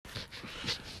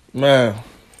Man,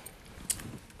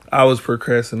 I was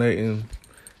procrastinating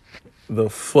the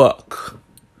fuck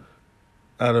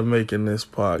out of making this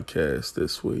podcast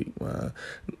this week, man.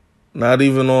 Not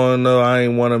even on I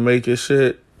ain't want to make it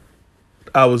shit.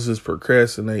 I was just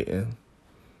procrastinating.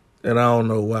 And I don't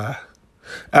know why.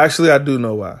 Actually, I do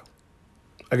know why.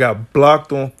 I got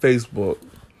blocked on Facebook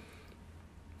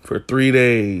for 3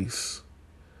 days.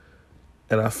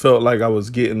 And I felt like I was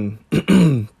getting...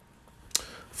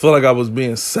 felt like I was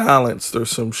being silenced or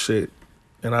some shit.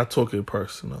 And I took it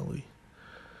personally.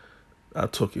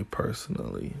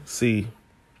 See,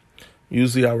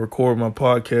 usually I record my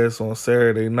podcast on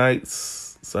Saturday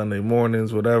nights, Sunday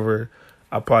mornings, whatever.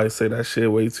 I probably say that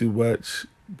shit way too much,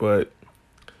 but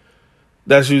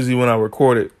that's usually when I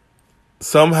record it.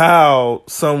 Somehow,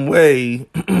 some way,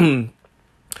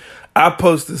 I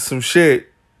posted some shit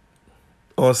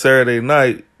on Saturday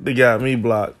night that got me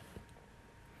blocked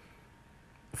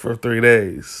for 3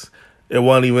 days. It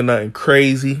wasn't even nothing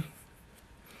crazy.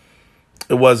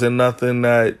 It wasn't nothing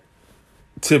that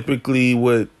typically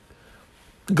would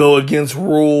go against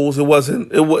rules. It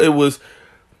wasn't.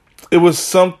 It was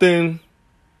something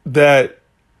that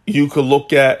you could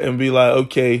look at and be like,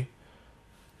 okay,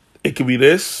 it could be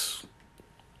this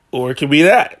or it could be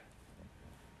that.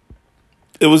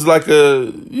 It was like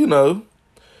it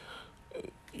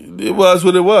was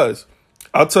what it was.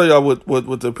 I'll tell y'all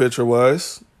what the picture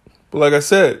was. But like I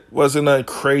said, wasn't nothing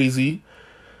crazy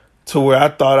to where I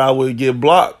thought I would get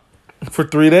blocked for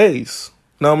 3 days.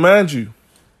 Now, mind you,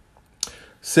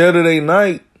 Saturday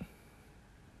night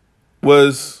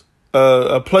was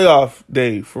a playoff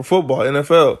day for football,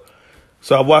 NFL.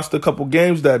 So I watched a couple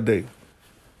games that day.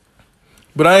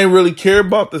 But I didn't really care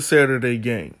about the Saturday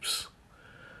games.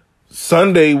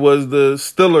 Sunday was the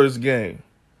Steelers game.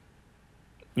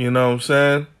 You know what I'm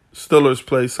saying? Steelers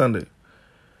play Sunday.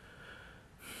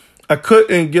 I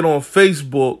couldn't get on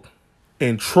Facebook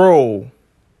and troll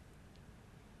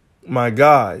my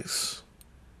guys,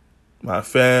 my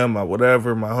fam, my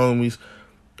whatever, my homies,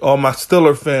 all my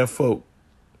Steeler fan folk,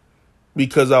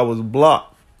 because I was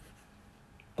blocked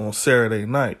on Saturday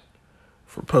night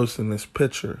for posting this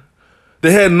picture.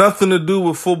 They had nothing to do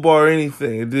with football or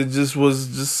anything. It just was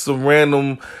just some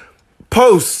random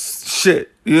post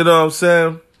shit. You know what I'm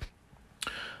saying?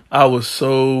 I was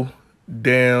so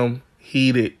damn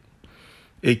heated.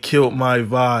 It killed my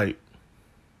vibe.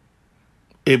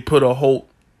 It put a halt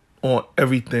on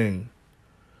everything.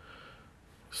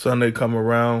 Sunday come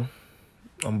around,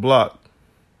 I'm blocked.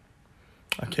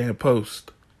 I can't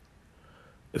post.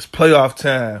 It's playoff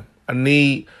time. I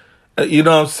need, you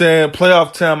know what I'm saying?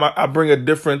 Playoff time, I bring a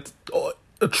different,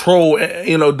 a troll,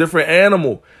 different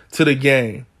animal to the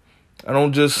game. I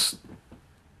don't just,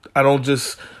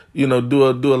 do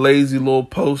a lazy little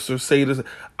post or say this.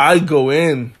 I go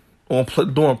in during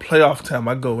playoff time.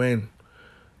 I go in.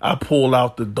 I pull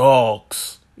out the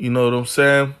dogs. You know what I'm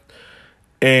saying?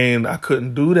 And I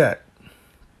couldn't do that.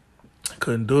 I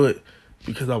couldn't do it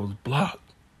because I was blocked.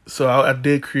 So I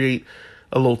did create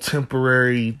a little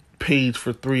temporary page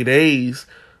for 3 days,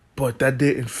 but that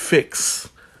didn't fix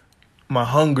my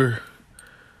hunger,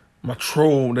 my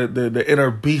troll, the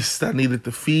inner beast I needed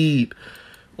to feed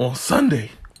on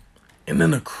Sunday. And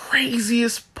then the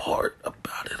craziest part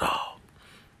about it all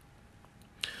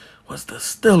was the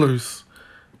Steelers.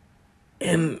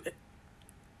 And,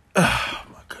 oh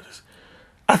my goodness,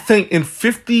 I think in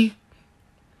 50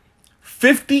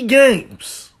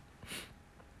 games,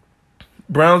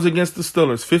 Browns against the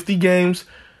Steelers, 50 games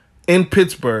in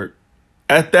Pittsburgh,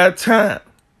 at that time,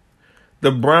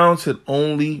 the Browns had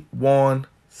only won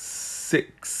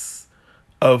 6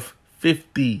 of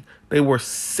 50. They were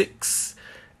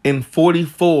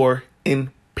 6-44 in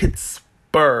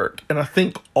Pittsburgh. And I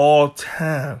think all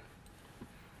time,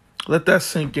 let that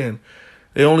sink in.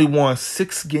 They only won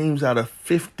 6 games out of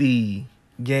 50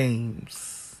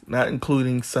 games, not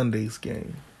including Sunday's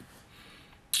game.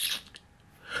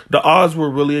 The odds were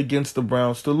really against the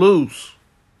Browns to lose,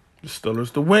 the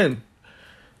Steelers to win.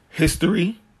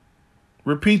 History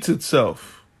repeats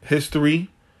itself. History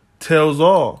tells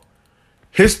all.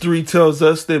 History tells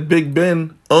us that Big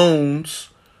Ben owns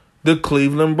the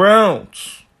Cleveland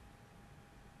Browns.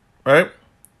 Right?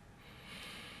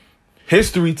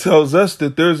 History tells us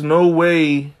that there's no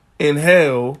way in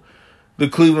hell the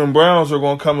Cleveland Browns are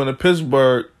going to come into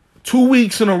Pittsburgh 2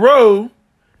 weeks in a row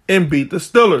and beat the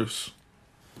Steelers.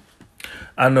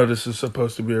 I know this is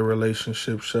supposed to be a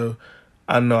relationship show.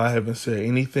 I know I haven't said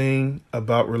anything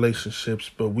about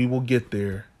relationships, but we will get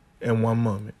there in one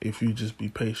moment if you just be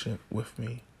patient with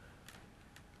me.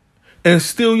 And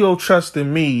still your trust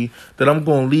in me that I'm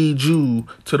going to lead you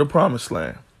to the promised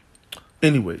land.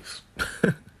 Anyways,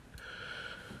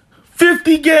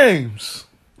 50 games.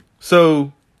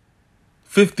 So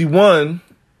 51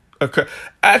 occur.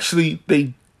 Actually,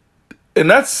 and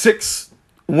that's 6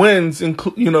 wins,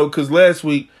 because last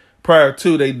week prior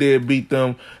to they did beat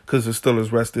them because the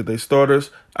Steelers rested their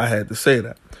starters. I had to say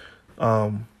that.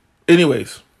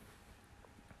 Anyways,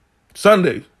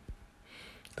 Sunday,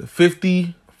 the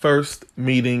 51st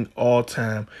meeting all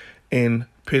time in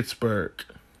Pittsburgh.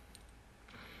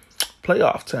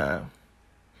 Playoff time.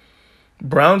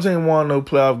 Browns ain't won no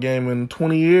playoff game in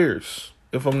 20 years.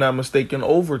 If I'm not mistaken,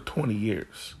 over 20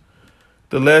 years.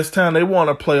 The last time they won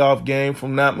a playoff game, if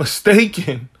I'm not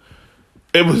mistaken,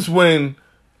 it was when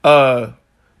the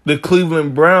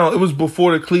Cleveland Browns, it was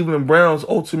before the Cleveland Browns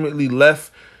ultimately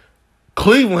left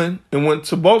Cleveland and went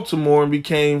to Baltimore and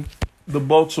became the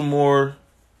Baltimore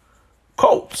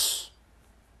Colts.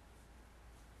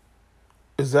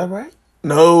 Is that right?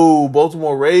 No,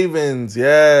 Baltimore Ravens,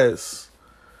 yes.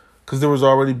 Because there was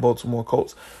already Baltimore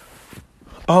Colts.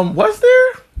 Was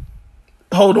there?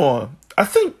 Hold on. I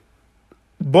think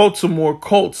Baltimore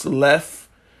Colts left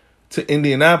to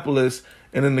Indianapolis,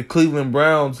 and then the Cleveland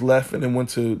Browns left and then went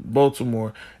to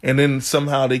Baltimore. And then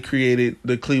somehow they created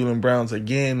the Cleveland Browns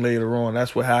again later on.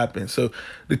 That's what happened. So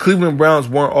the Cleveland Browns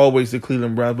weren't always the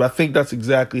Cleveland Browns, but I think that's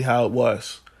exactly how it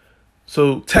was.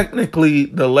 So technically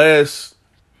the last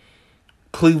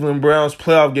Cleveland Browns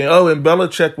playoff game. Oh, and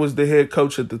Belichick was the head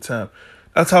coach at the time.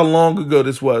 That's how long ago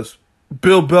this was.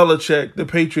 Bill Belichick, the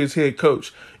Patriots head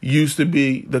coach, used to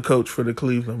be the coach for the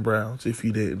Cleveland Browns, if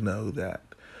you didn't know that.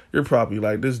 You're probably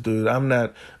like, this dude, I'm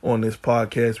not on this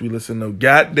podcast. We listen to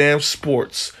goddamn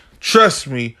sports. Trust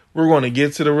me, we're going to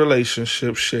get to the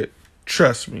relationship shit.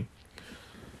 Trust me.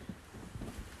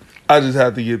 I just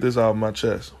have to get this off my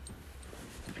chest.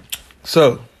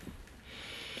 So,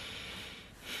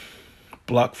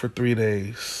 blocked for 3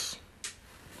 days.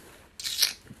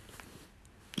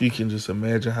 You can just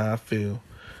imagine how I feel.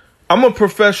 I'm a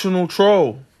professional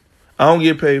troll. I don't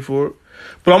get paid for it.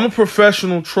 But I'm a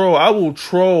professional troll. I will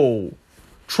troll.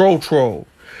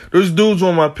 There's dudes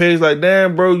on my page like,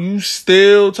 damn, bro, you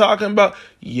still talking about?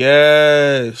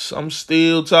 Yes, I'm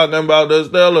still talking about the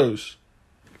Steelers.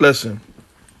 Listen,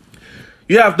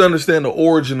 you have to understand the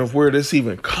origin of where this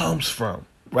even comes from,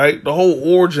 right? The whole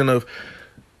origin of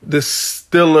the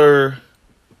Steeler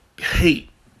hate.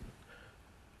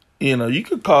 You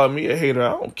could call me a hater. I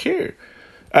don't care.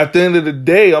 At the end of the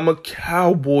day, I'm a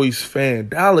Cowboys fan.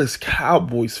 Dallas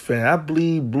Cowboys fan. I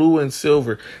bleed blue and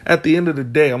silver. At the end of the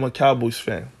day, I'm a Cowboys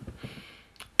fan.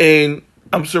 And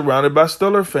I'm surrounded by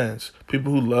Steeler fans.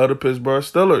 People who love the Pittsburgh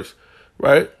Steelers,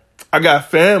 right? I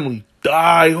got family,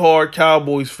 die-hard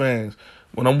Cowboys fans.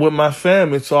 When I'm with my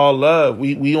fam, it's all love.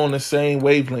 We on the same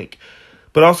wavelength.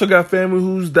 But I also got family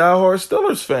who's die-hard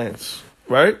Steelers fans,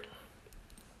 right?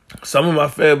 Some of my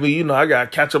family, I got to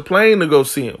catch a plane to go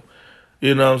see them.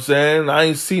 You know what I'm saying? I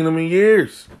ain't seen them in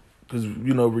years because,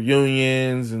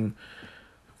 reunions and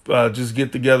just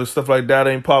get together, stuff like that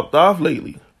ain't popped off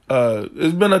lately.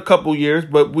 It's been a couple years,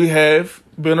 but we have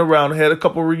been around, had a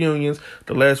couple reunions.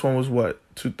 The last one was what?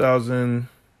 2000.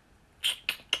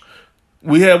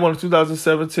 We had one in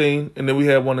 2017, and then we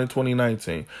had one in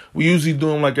 2019. We usually do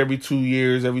them like every 2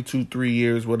 years, every 2-3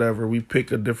 years, whatever. We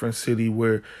pick a different city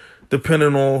where,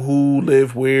 depending on who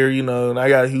live where, and I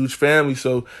got a huge family,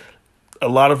 so a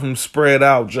lot of them spread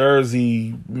out.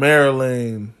 Jersey,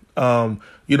 Maryland, most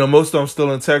of them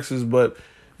still in Texas, but,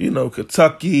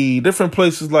 Kentucky, different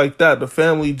places like that. The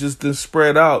family just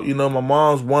spread out. My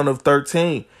mom's one of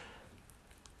 13.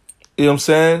 You know what I'm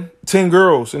saying? 10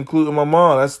 girls, including my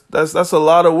mom. That's a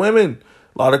lot of women,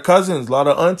 a lot of cousins, a lot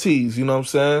of aunties, you know what I'm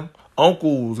saying?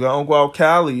 Uncles, got uncle out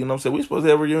Cali, you know what I'm saying? We supposed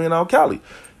to have a reunion out Cali.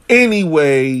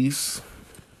 Anyways,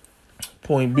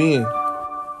 point being,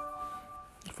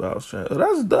 that's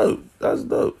dope. That's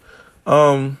dope.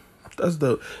 But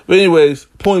anyways,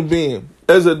 point being,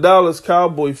 as a Dallas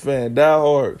Cowboy fan, die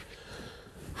hard.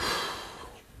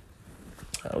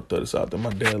 I'll throw this out there. My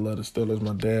dad loved the Steelers.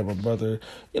 My dad, my brother.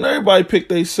 Everybody picked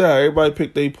their side. Everybody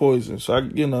picked their poison.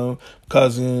 So,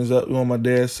 cousins on my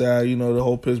dad's side, the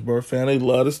whole Pittsburgh fan, they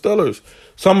love the Steelers.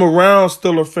 So, I'm around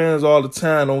Steeler fans all the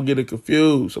time. Don't get it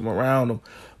confused. I'm around them.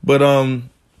 But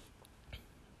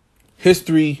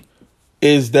history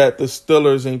is that the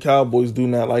Steelers and Cowboys do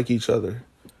not like each other.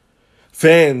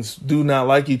 Fans do not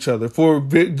like each other for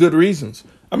good reasons.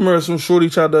 I remember some shorty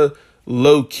tried to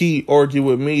low-key argue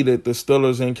with me that the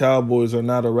Steelers and Cowboys are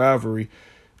not a rivalry.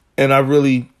 And I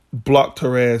really blocked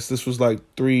her ass. This was like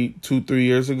 3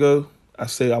 years ago. I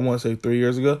want to say 3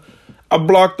 years ago. I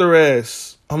blocked her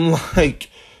ass. I'm like,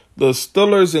 the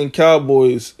Steelers and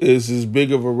Cowboys is as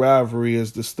big of a rivalry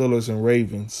as the Steelers and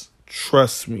Ravens.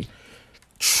 Trust me.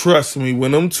 trust me,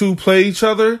 when them two play each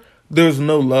other, there's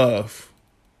no love.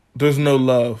 There's no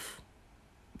love.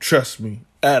 Trust me,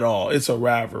 at all. It's a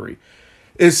rivalry.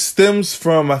 It stems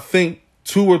from, I think,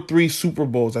 2 or 3 Super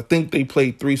Bowls. I think they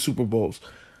played 3 Super Bowls.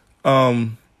 I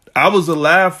was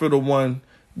alive for the one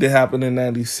that happened in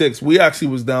 96. We actually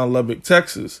was down Lubbock,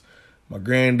 Texas. My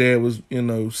granddad was,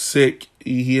 sick.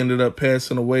 He ended up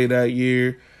passing away that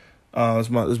year. It's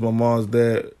my mom's dad.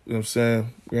 You know what I'm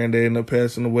saying? Granddad ended up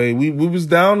passing away. We was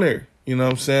down there. You know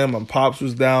what I'm saying? My pops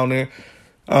was down there.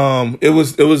 It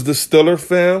was the Stiller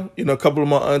fam. A couple of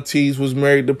my aunties was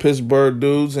married to Pittsburgh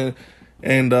dudes and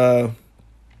hella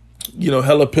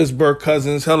Pittsburgh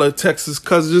cousins, hella Texas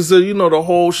cousins, the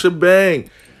whole shebang.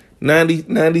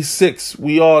 96,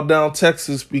 we all down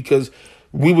Texas because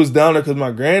we was down there because my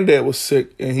granddad was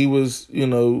sick and he was,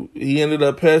 he ended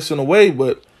up passing away.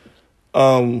 But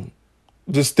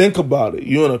just think about it.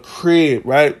 You're in a crib,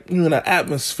 right? You're in an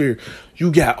atmosphere.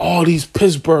 You got all these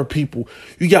Pittsburgh people.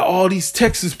 You got all these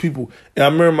Texas people. And I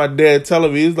remember my dad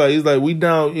telling me, he's like, we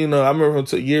down, I remember him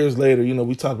years later,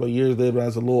 we talked about years later, but I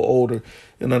was a little older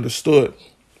and understood.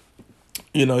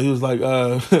 He was like,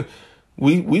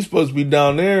 we supposed to be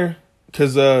down there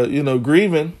because,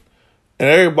 grieving. And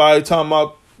everybody talking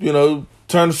about,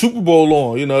 turn the Super Bowl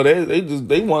on.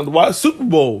 They wanted to watch Super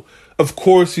Bowl. Of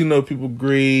course, people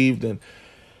grieved and,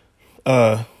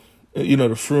 the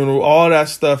funeral, all that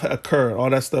stuff occurred. All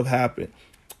that stuff happened.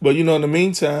 But, in the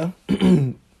meantime,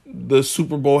 the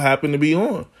Super Bowl happened to be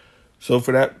on. So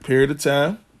for that period of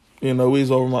time, we was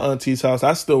over my auntie's house.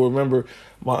 I still remember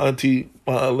my aunt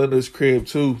Linda's crib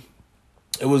too.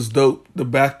 It was dope. The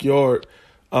backyard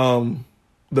had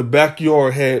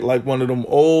like one of them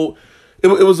old, it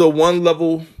was a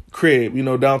 1-level crib.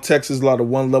 Down Texas, a lot of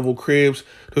 1-level cribs.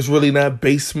 There's really not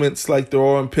basements like there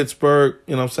are in Pittsburgh.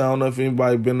 I don't know if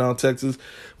anybody been down Texas,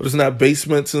 but it's not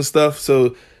basements and stuff.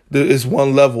 So it's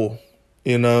 1 level.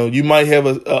 You might have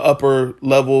a upper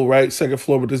level, right, second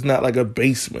floor, but it's not like a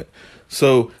basement.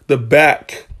 So the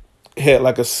back had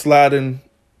like a sliding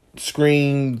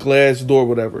screen, glass door,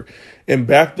 whatever. And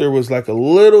back there was like a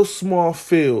little small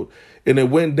field, and it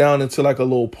went down into like a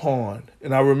little pond.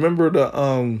 And I remember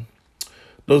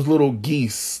those little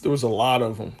geese. There was a lot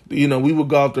of them. We would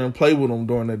go out there and play with them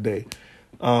during the day.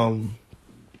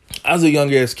 I was a young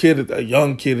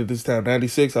kid at this time.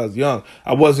 96, I was young.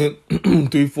 I wasn't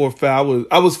 3, 4, 5.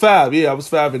 I was 5. Yeah, I was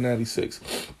 5 in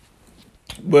 96.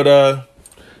 But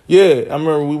yeah, I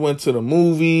remember we went to the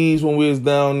movies when we was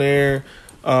down there.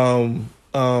 We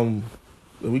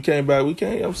came back.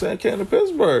 Came to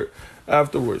Pittsburgh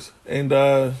afterwards. And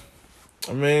the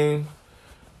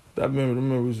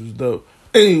memories was dope.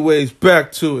 Anyways,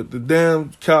 back to it. The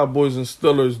damn Cowboys and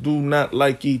Steelers do not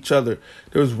like each other.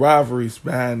 There's rivalries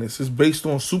behind this. It's based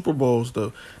on Super Bowls,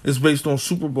 though. It's based on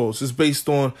Super Bowls. It's based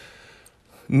on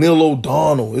Neil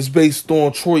O'Donnell. It's based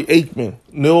on Troy Aikman.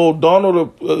 Neil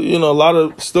O'Donnell, a lot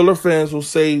of Steeler fans will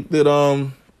say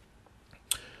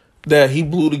that he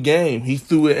blew the game. He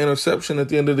threw an interception at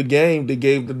the end of the game that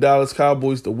gave the Dallas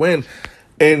Cowboys the win.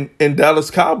 And Dallas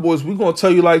Cowboys, we're going to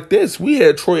tell you like this. We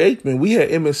had Troy Aikman. We had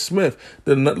Emmitt Smith,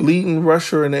 the leading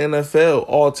rusher in the NFL,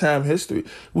 all-time history.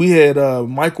 We had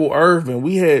Michael Irvin.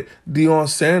 We had Deion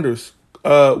Sanders.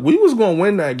 We was going to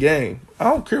win that game.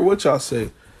 I don't care what y'all say.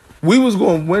 We was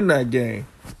going to win that game.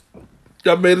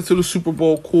 Y'all made it to the Super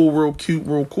Bowl. Cool, real cute,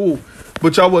 real cool.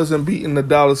 But y'all wasn't beating the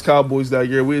Dallas Cowboys that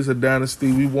year. We was a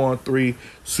dynasty. We won 3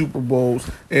 Super Bowls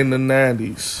in the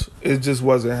 90s. It just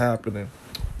wasn't happening.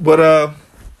 But,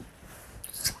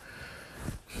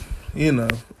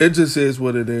 it just is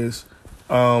what it is.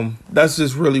 That's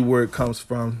just really where it comes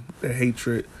from, the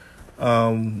hatred.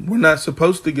 We're not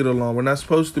supposed to get along. We're not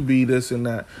supposed to be this and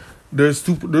that. There's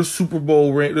Super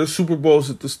Bowls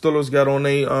that the Steelers got on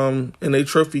in a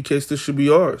trophy case that should be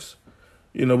ours.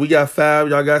 We got 5,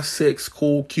 y'all got 6,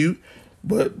 cool, cute,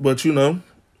 but and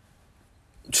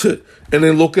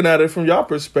then looking at it from y'all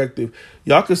perspective,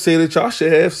 y'all could say that y'all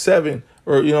should have 7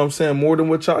 or more than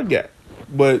what y'all got.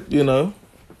 But it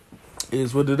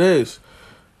is what it is.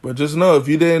 But just know, if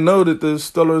you didn't know that the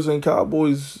Steelers and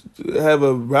Cowboys have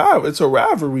it's a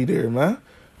rivalry there, man.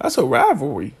 That's a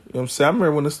rivalry. You know what I'm saying? I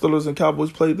remember when the Steelers and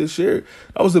Cowboys played this year.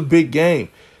 That was a big game.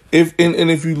 If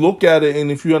you look at it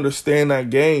and if you understand that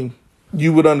game,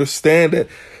 you would understand that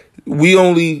we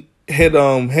only had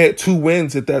 2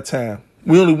 wins at that time.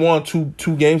 We only won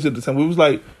two games at the time. We was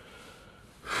like,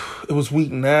 it was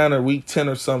week 9 or week 10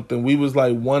 or something. We was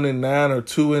like 1-9 or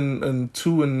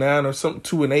 2-9 or something,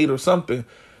 2-8 or something.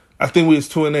 I think we was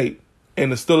 2-8,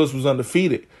 and the Steelers was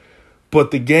undefeated.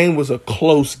 But the game was a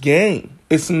close game.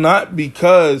 It's not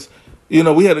because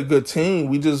we had a good team.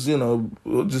 We just,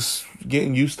 just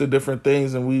getting used to different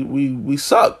things, and we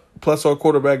suck. Plus, our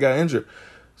quarterback got injured.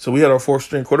 So we had our fourth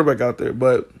string quarterback out there.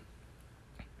 But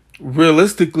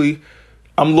realistically,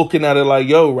 I'm looking at it like,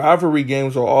 rivalry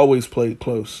games are always played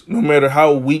close. No matter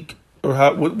how weak or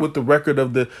what the record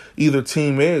of the either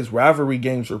team is, rivalry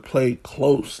games are played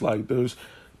close. Like,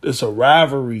 it's a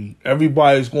rivalry.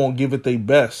 Everybody's going to give it their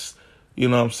best. You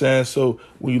know what I'm saying? So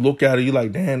when you look at it, you're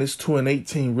like, damn, this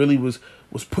 2-18 really was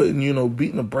putting,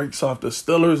 beating the brakes off the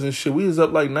Steelers and shit. We was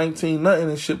up like 19-0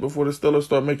 and shit before the Steelers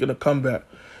start making a comeback.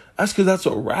 That's because that's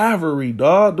a rivalry,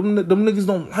 dog. Them niggas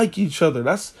don't like each other.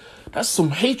 That's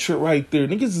some hatred right there.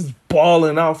 Niggas is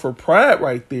balling out for pride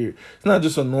right there. It's not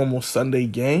just a normal Sunday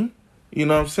game. You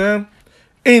know what I'm saying?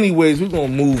 Anyways, we're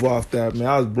going to move off that, man.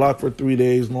 I was blocked for 3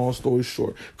 days, long story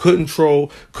short. Couldn't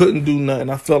troll, couldn't do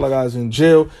nothing. I felt like I was in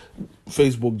jail.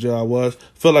 Facebook jail I was.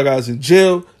 Felt like I was in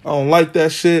jail. I don't like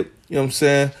that shit. You know what I'm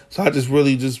saying? So I just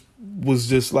really was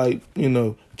just like,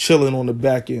 chilling on the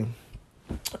back end.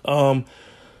 But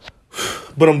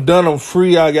I'm done. I'm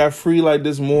free. I got free like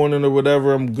this morning or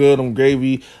whatever. I'm good. I'm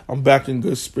gravy. I'm back in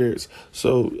good spirits.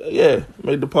 So, yeah,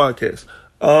 made the podcast.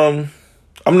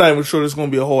 I'm not even sure this is going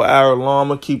to be a whole hour long. I'm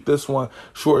going to keep this one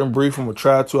short and brief. I'm going to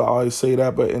try to. I always say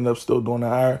that, but end up still doing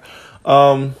an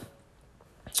hour.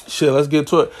 Shit, let's get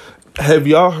to it. Have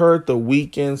y'all heard the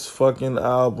Weeknd's fucking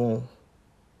album,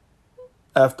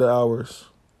 After Hours?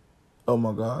 Oh,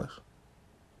 my gosh.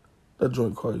 That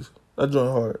joint crazy. That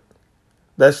joint hard.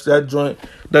 That joint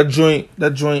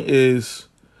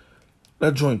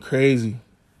crazy.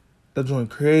 That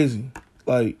joint crazy.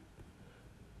 Like,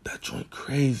 that joint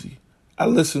crazy. I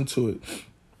listened to it,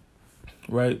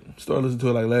 right? Started listening to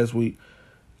it like last week.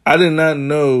 I did not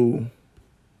know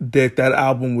that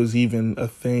album was even a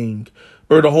thing,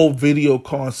 or the whole video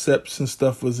concepts and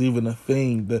stuff was even a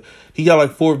thing. He got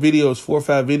like 4 or 5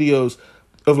 videos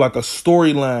of like a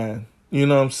storyline. You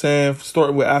know what I'm saying?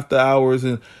 Starting with After Hours,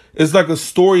 and it's like a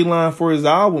storyline for his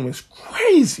album. It's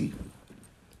crazy.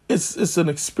 It's an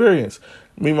experience.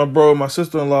 Me and my bro and my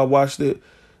sister-in-law watched it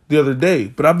the other day,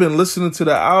 but I've been listening to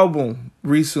the album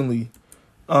recently.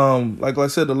 Like I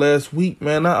said, the last week,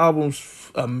 man, that album's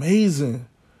amazing.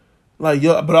 Like,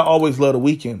 but I always love The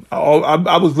Weeknd.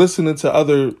 I was listening to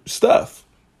other stuff,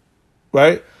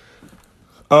 right?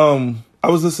 I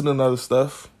was listening to other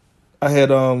stuff. I had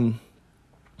the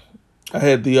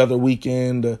other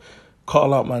Weeknd,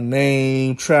 Call Out My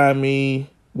Name, Try Me,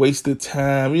 Wasted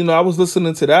Time. I was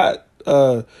listening to that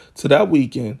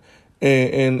Weeknd,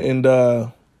 and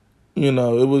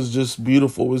it was just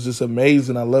beautiful. It was just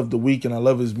amazing. I love The Weeknd. I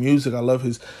love his music. I love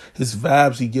his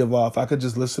vibes he give off. I could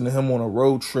just listen to him on a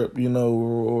road trip,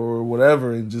 or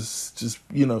whatever, and just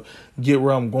get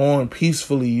where I'm going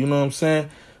peacefully. You know what I'm saying?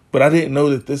 But I didn't know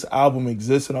that this album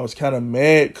exists, and I was kind of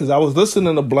mad because I was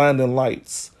listening to Blinding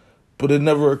Lights, but it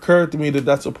never occurred to me that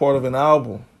that's a part of an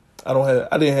album. I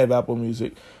didn't have Apple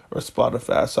Music or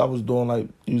Spotify, so I was doing like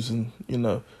using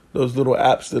those little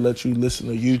apps that let you listen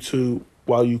to YouTube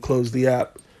while you close the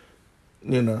app,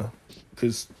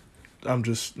 because I'm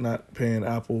just not paying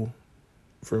Apple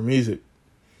for music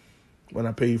when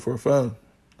I pay you for a phone.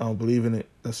 I don't believe in it.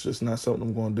 That's just not something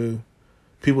I'm going to do.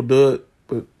 People do it,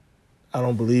 but I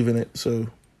don't believe in it, so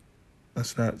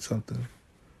that's not something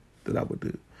that I would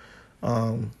do.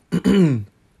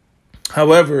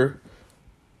 However,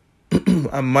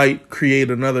 I might create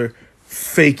another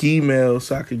fake email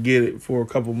so I could get it for a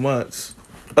couple months.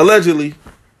 Allegedly.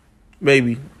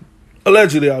 Maybe.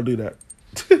 Allegedly, I'll do that.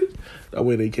 That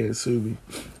way they can't sue me.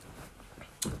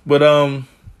 But,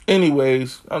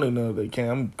 anyways, I don't even know if they can.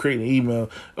 I'm creating an email,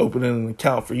 opening an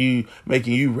account for you,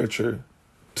 making you richer.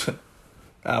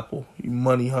 Apple, you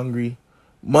money hungry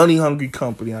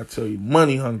company, I tell you.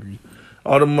 Money hungry.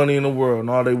 All the money in the world, and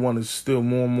all they want is still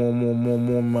more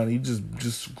money.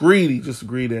 Just greedy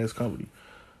ass company.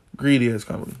 Greedy ass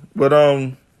company. But,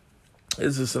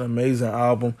 it's just an amazing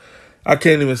album. I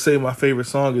can't even say my favorite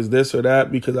song is this or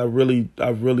that because I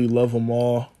really love them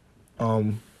all.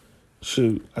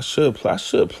 Shoot, I should play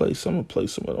some. I'm gonna play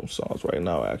some of them songs right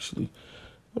now. Actually,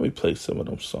 let me play some of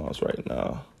them songs right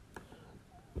now.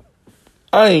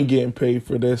 I ain't getting paid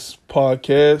for this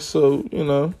podcast, so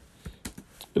it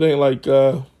ain't like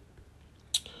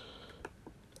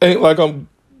I'm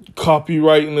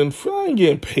copywriting and I ain't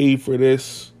getting paid for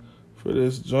this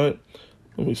joint.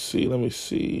 Let me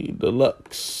see.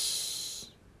 Deluxe.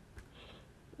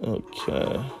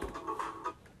 Okay.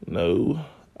 No,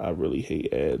 I really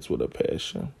hate ads with a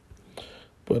passion.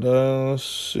 But let's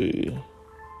see.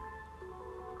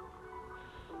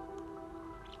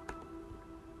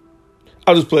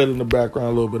 I'll just play it in the background,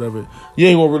 a little bit of it. You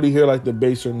ain't gonna really hear like the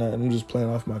bass or nothing. I'm just playing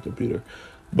off my computer.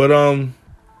 But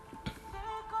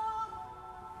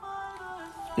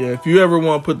yeah, if you ever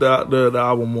want to put the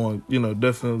album on,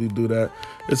 definitely do that.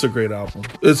 It's a great album.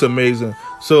 It's amazing.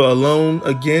 So Alone,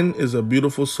 again, is a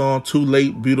beautiful song. Too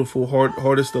Late, beautiful.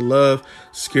 Hardest to Love,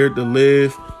 Scared to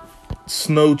Live,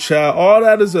 Snow Child. All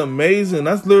that is amazing.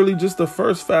 That's literally just the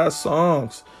first 5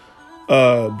 songs.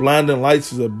 Blinding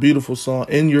Lights is a beautiful song.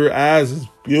 In Your Eyes is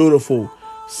beautiful.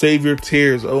 Save Your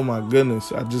Tears. Oh my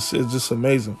goodness. It's just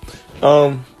amazing.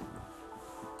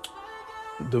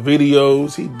 The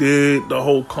videos he did, the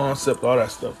whole concept, all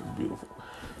that stuff is beautiful.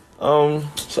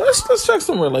 So let's check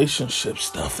some relationship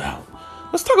stuff out.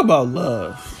 Let's talk about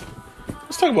love.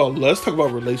 Let's talk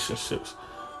about relationships.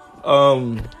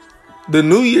 The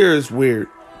new year is weird.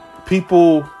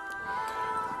 People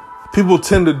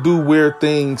tend to do weird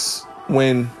things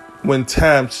when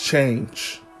times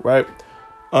change, right?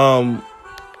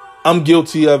 I'm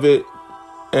guilty of it,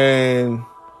 and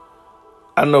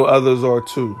I know others are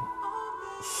too.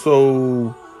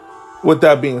 So, with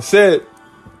that being said,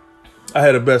 I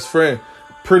had a best friend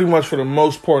pretty much for the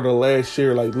most part of last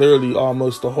year, like literally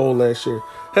almost the whole last year.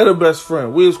 Had a best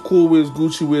friend. We was cool, we was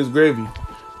Gucci, we was gravy. You know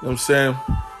what I'm saying?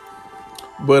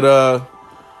 But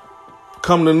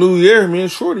come the new year, me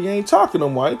and Shorty ain't talking no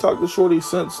more. I ain't talked to Shorty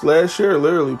since last year,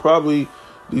 literally. Probably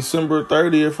December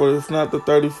 30th or if not the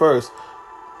 31st.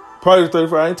 Probably the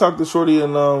 31st. I ain't talked to Shorty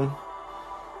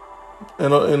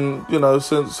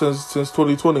since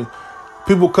 2020.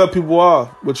 People cut people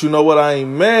off. But you know what? I ain't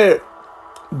mad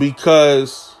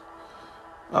because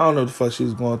I don't know what the fuck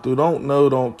she's going through. Don't know,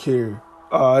 don't care.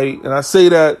 All right? And I say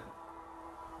that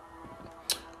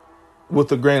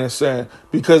with a grain of sand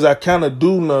because I kind of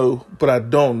do know, but I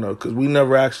don't know because we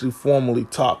never actually formally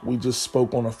talked. We just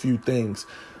spoke on a few things.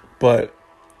 But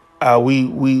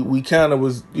we kind of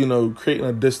was, creating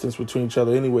a distance between each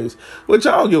other anyways, which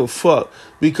I don't give a fuck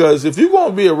because if you're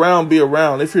going to be around, be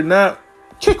around. If you're not,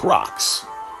 kick rocks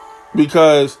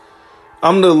because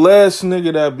I'm the last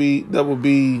nigga that would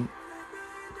be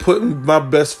putting my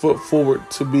best foot forward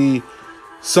to be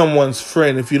someone's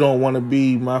friend. If you don't want to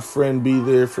be my friend, be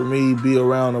there for me, be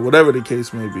around or whatever the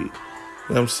case may be. You know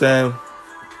what I'm saying?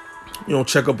 You don't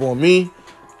check up on me.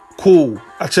 Cool.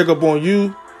 I check up on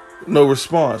you. No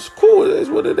response. Cool, it is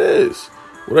what it is.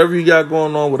 Whatever you got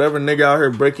going on, whatever nigga out here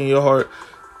breaking your heart,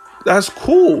 that's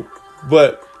cool.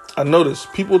 But I notice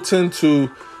people tend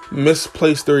to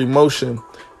misplace their emotion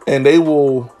and they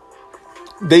will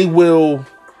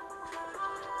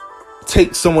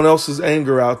take someone else's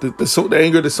anger out. The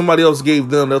anger that somebody else gave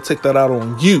them, they'll take that out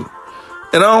on you.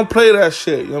 And I don't play that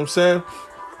shit, you know what I'm saying?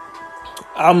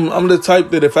 I'm the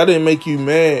type that if I didn't make you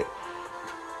mad,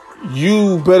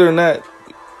 you better not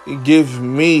give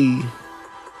me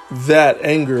that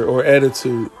anger or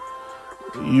attitude.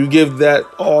 You give that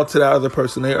all to the other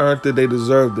person. They earned it. They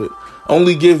deserved it.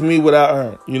 Only give me what I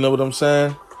earned. You know what I'm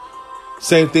saying?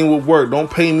 Same thing with work.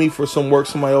 Don't pay me for some work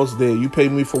somebody else did. You pay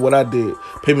me for what I did.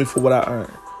 Pay me for what I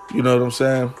earned. You know what I'm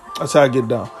saying? That's how I get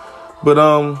down. But,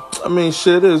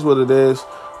 shit is what it is.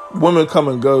 Women come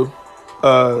and go.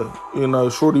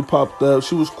 Shorty popped up.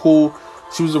 She was cool.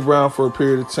 She was around for a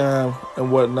period of time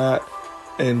and whatnot.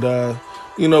 And,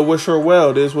 wish her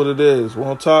well. It is what it is.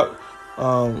 Won't talk.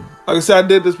 Like I said, I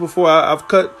did this before. I've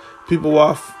cut people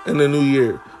off in the new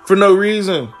year for no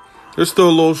reason. There's still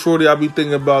a little shorty I be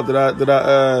thinking about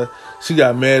she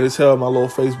got mad as hell in my little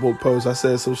Facebook post. I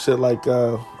said some shit like,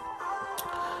 I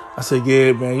said,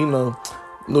 yeah, man,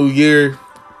 new year,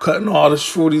 cutting all the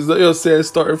shorties,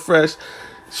 starting fresh.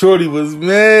 Shorty was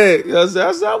mad. I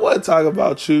said, I wasn't talking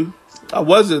about you. I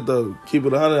wasn't, though. Keep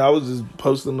it 100. I was just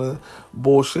posting a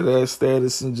bullshit ass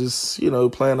status and just,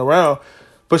 playing around.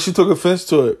 But she took offense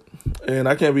to it. And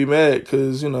I can't be mad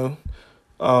because,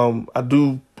 I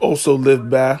do also live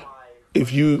by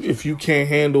if you can't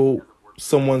handle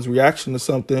someone's reaction to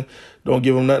something, don't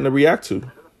give them nothing to react to.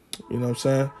 You know what I'm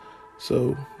saying?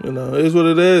 So, it is what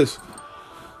it is.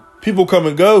 People come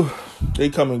and go. They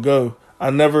come and go. I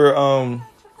never,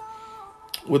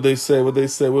 what they say, with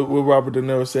Robert De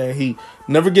Niro saying he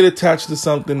never get attached to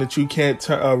something that you can't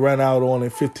run out on in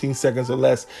 15 seconds or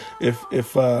less if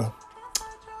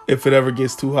it ever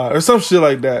gets too hot or some shit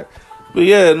like that. But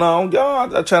yeah, no,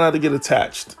 I try not to get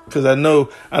attached because I know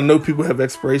people have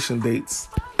expiration dates.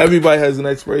 Everybody has an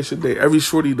expiration date. Every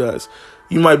shorty does.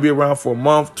 You might be around for a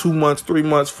month, 2 months, 3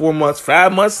 months, 4 months,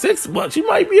 5 months, 6 months. You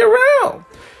might be around.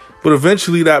 But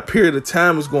eventually that period of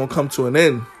time is going to come to an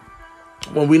end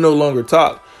when we no longer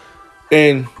talk.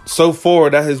 And so far,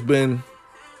 that has been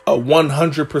a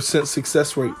 100%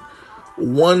 success rate.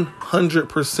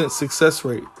 100% success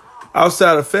rate.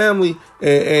 outside of family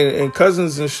and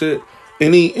cousins and shit,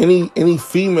 any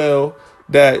female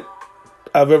that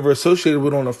I've ever associated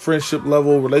with on a friendship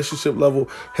level, relationship level,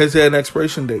 has had an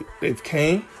expiration date. They've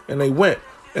came and they went.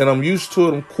 And I'm used to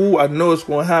it. I'm cool. I know it's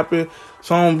gonna happen.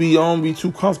 So I don't be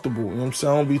too comfortable. You know what I'm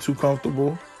saying? I don't be too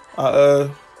comfortable.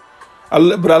 But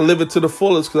I live it to the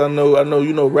fullest because I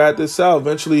know, ride this out.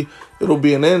 Eventually it'll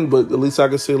be an end, but at least I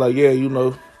can say like, yeah,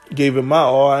 gave it my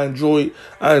all. I enjoyed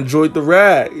the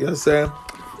ride. You know what I'm saying?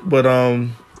 But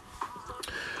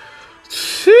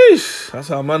sheesh, that's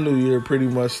how my new year pretty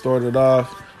much started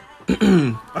off.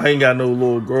 I ain't got no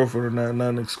little girlfriend or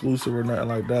nothing exclusive or nothing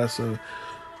like that. So,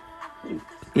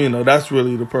 that's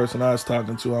really the person I was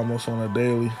talking to almost on a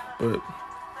daily. But,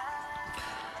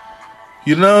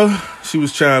 she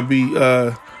was trying to be,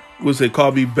 what's they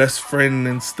call me, best friend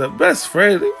and stuff. Best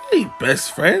friend? We ain't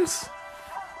best friends.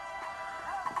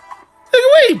 We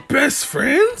ain't best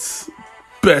friends.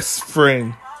 Best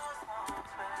friend.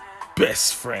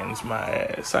 Best friends, my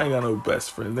ass. I ain't got no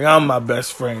best friend. I'm my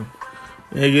best friend.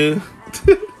 Nigga.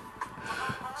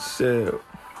 Shit.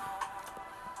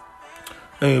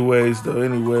 Anyways,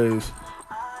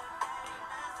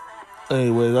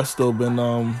 I still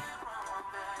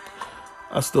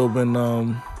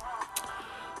been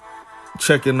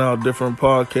checking out different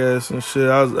podcasts and shit.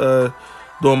 I was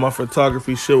doing my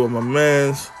photography shit with my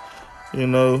mans,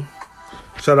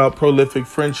 Shout out Prolific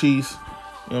Frenchies. You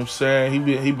know what I'm saying?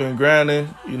 He been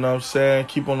grinding, you know what I'm saying?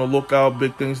 Keep on the lookout,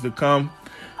 big things to come.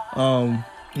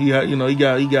 He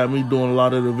got me doing a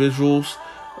lot of the visuals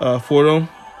for them.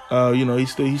 He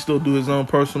still do his own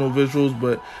personal visuals,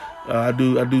 but I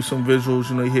do some visuals.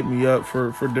 He hit me up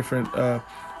for different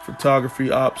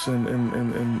photography ops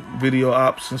and video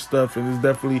ops and stuff, and it's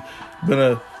definitely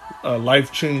been a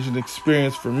life-changing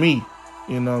experience for me.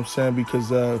 You know what I'm saying?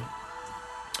 Because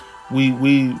we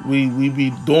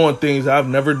be doing things I've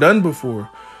never done before,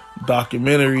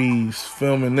 documentaries,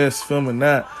 filming this, filming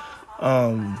that.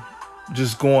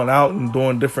 Just going out and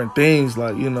doing different things.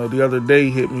 Like, the other day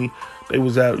hit me. They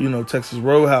was at, Texas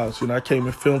Roadhouse. I came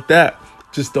and filmed that.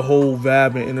 Just the whole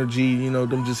vibe and energy,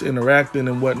 them just interacting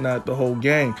and whatnot, the whole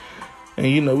gang. And,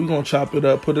 we going to chop it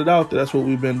up, put it out there. That's what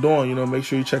we've been doing. Make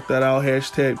sure you check that out.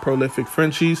 Hashtag Prolific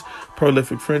Frenchies.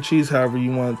 Prolific Frenchies. However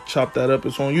you want to chop that up.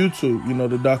 It's on YouTube.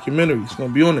 The documentary. It's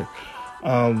going to be on there.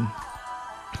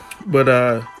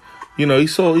 But he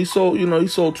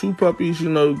sold 2 puppies,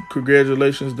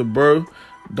 congratulations to Burr,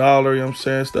 Dollar, you know what I'm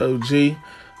saying, it's the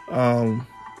OG.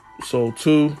 Sold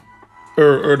 2,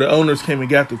 or the owners came and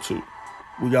got the 2.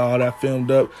 We got all that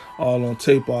filmed up, all on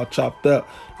tape, all chopped up.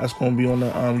 That's going to be on the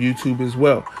YouTube as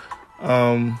well.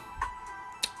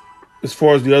 As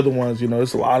far as the other ones,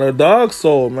 it's a lot of dogs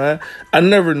sold, man. I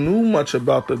never knew much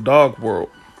about the dog world,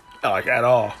 like, at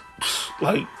all.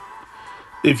 Like,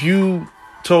 if you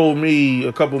told me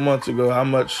a couple months ago how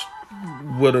much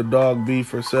would a dog be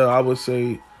for sale, I would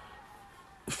say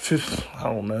 50, I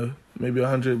don't know, maybe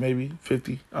 100, maybe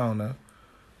 50, I don't know.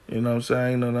 You know what I'm saying?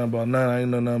 I ain't know nothing about none. I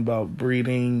ain't know nothing about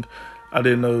breeding. I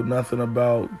didn't know nothing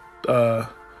about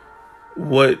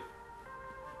what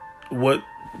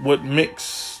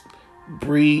mixed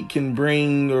breed can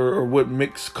bring, or what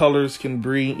mixed colors can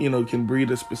breed, can breed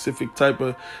a specific type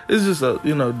of. It's just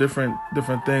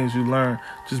different things you learn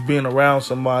just being around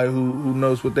somebody who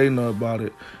knows what they know about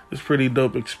it. It's pretty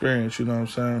dope experience, you know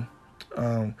what I'm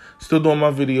saying? Still doing my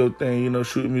video thing,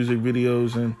 shooting music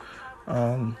videos and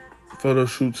photo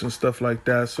shoots and stuff like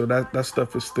that. So that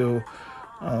stuff is still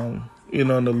in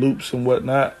the loops and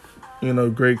whatnot,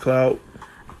 great clout.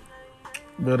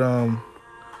 But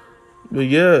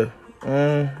yeah.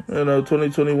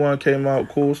 2021 came out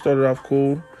cool, started off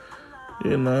cool,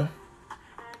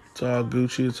 it's all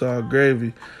Gucci, it's all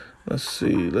gravy. Let's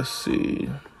see, this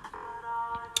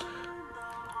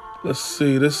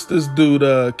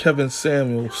dude, Kevin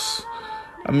Samuels,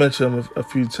 I mentioned him a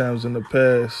few times in the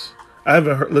past. I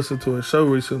haven't listened to his show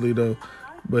recently though,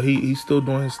 but he's still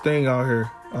doing his thing out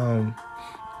here.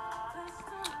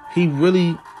 He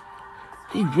really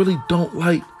don't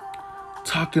like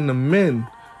talking to men.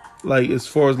 Like, as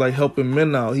far as, like, helping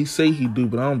men out. He say he do,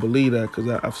 but I don't believe that because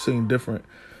I've seen different.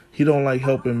 He don't like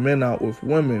helping men out with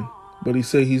women, but he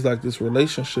say he's like this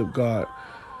relationship god.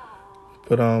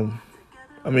 But,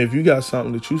 if you got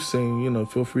something that you seen,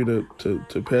 feel free to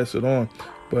pass it on.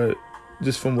 But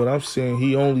just from what I'm seeing,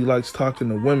 he only likes talking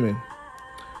to women.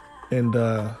 And,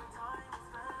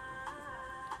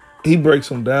 he breaks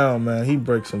them down, man. He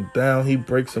breaks them down.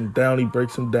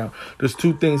 There's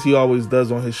 2 things he always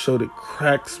does on his show that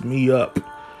cracks me up.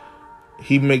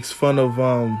 He makes fun of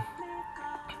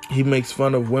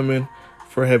women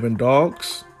for having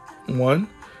dogs, 1.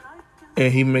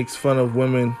 and he makes fun of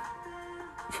women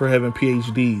for having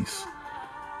PhDs.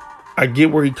 I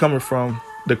get where he's coming from,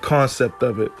 the concept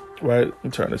of it, right? Let me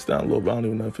turn this down a little bit. I don't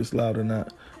even know if it's loud or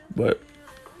not, but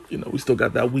we still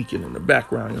got that Weeknd in the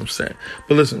background, you know what I'm saying?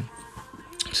 But listen,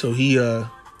 so he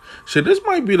shit, this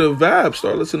might be the vibe.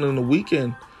 Start listening to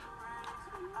Weeknd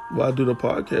while I do the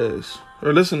podcast,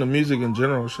 or listen to music in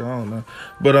general. Shit, I don't know.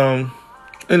 But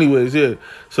anyways, yeah.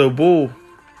 So Bull,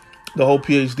 the whole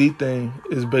PhD thing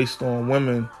is based on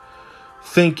women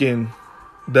thinking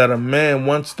that a man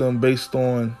wants them based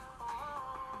on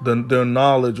their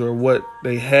knowledge or what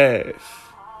they have,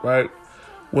 right?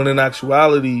 When in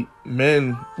actuality,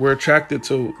 men, we're attracted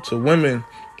to women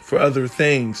for other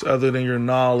things other than your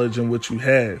knowledge and what you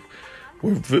have.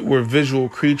 We're visual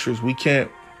creatures. We can't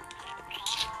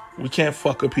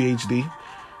fuck a PhD.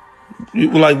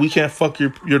 We can't fuck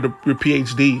your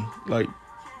PhD, like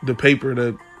the paper,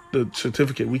 the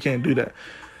certificate. We can't do that.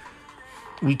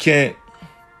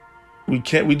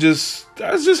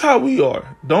 That's just how we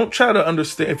are. Don't try to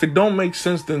understand. If it don't make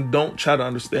sense, then don't try to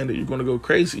understand it. You're going to go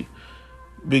crazy.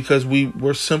 Because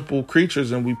we're simple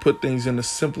creatures and we put things in the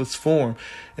simplest form.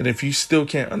 And if you still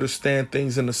can't understand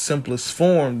things in the simplest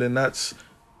form, then that's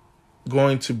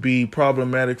going to be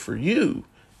problematic for you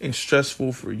and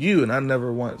stressful for you. And I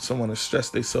never want someone to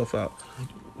stress themselves out.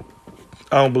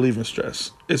 I don't believe in stress.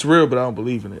 It's real, but I don't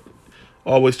believe in it.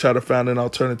 Always try to find an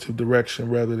alternative direction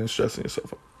rather than stressing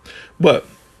yourself out. But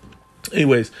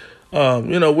anyways,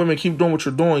 women, keep doing what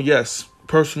you're doing. Yes,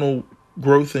 personal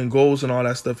growth and goals and all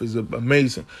that stuff is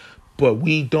amazing. But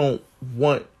we don't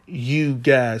want you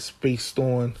guys based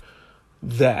on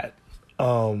that.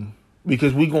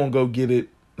 Because we going to go get it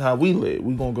how we live.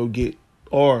 We going to go get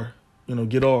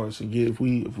get ours. And if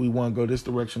we want to go this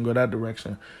direction, go that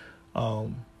direction.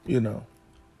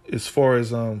 As far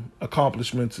as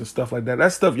accomplishments and stuff like that.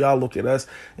 That stuff y'all look at us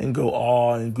and go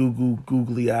awe and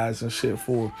googly eyes and shit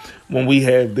for when we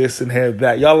have this and have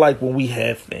that. Y'all like when we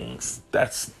have things.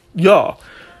 That's y'all.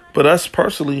 But us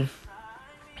personally,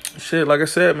 shit, like I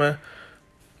said, man,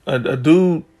 a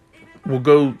dude will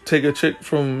go take a chick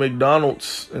from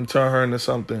McDonald's and turn her into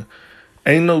something.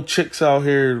 Ain't no chicks out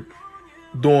here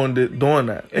doing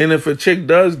that. And if a chick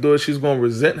does do it, she's going to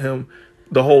resent him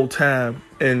the whole time.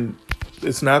 And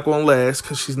it's not going to last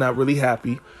because she's not really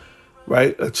happy,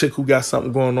 right? A chick who got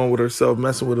something going on with herself,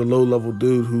 messing with a low-level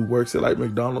dude who works at like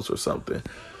McDonald's or something.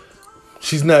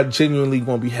 She's not genuinely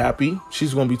going to be happy.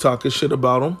 She's going to be talking shit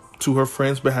about him to her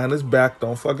friends behind his back.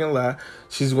 Don't fucking lie.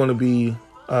 She's going to be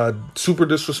super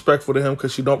disrespectful to him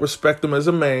because she don't respect him as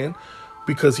a man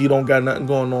because he don't got nothing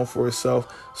going on for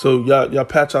himself. So y'all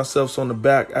pat yourselves on the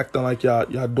back acting like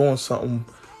y'all doing something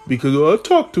because I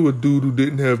talked to a dude who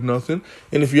didn't have nothing.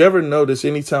 And if you ever notice,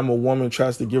 anytime a woman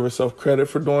tries to give herself credit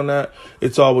for doing that,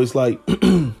 it's always like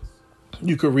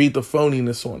you could read the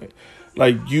phoniness on it.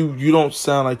 Like you don't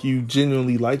sound like you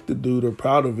genuinely like the dude or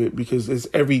proud of it because it's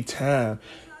every time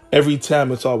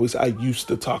it's always I used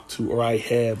to talk to or I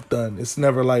have done. It's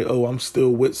never like, oh, I'm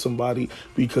still with somebody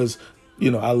because,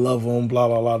 I love them, blah,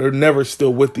 blah, blah. They're never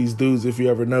still with these dudes. If you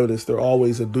ever notice, they're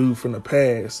always a dude from the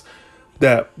past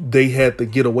that they had to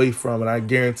get away from. And I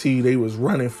guarantee you they was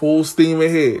running full steam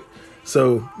ahead.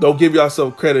 So don't give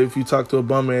yourself credit if you talk to a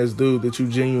bum ass dude that you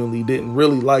genuinely didn't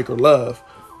really like or love.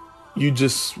 You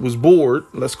just was bored.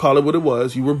 Let's call it what it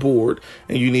was. You were bored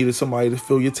and you needed somebody to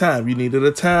fill your time. You needed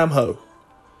a time hoe.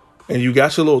 And you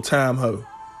got your little time hoe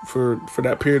for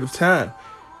that period of time.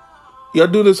 Y'all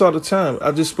do this all the time.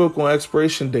 I just spoke on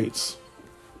expiration dates.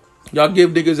 Y'all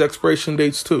give niggas expiration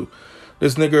dates too.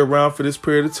 This nigga around for this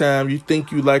period of time. You think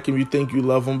you like him. You think you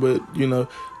love him. But,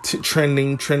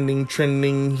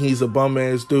 trending. He's a bum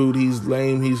ass dude. He's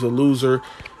lame. He's a loser.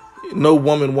 No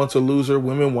woman wants a loser.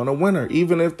 Women want a winner.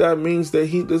 Even if that means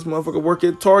that this motherfucker work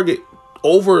at Target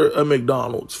over a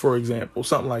McDonald's, for example.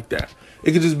 Something like that.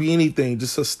 It could just be anything.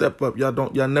 Just a step up.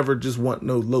 Y'all never just want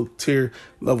no low tier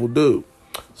level dude.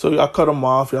 So y'all cut him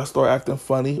off. Y'all start acting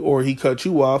funny. Or he cut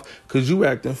you off because you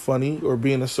acting funny or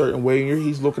being a certain way. And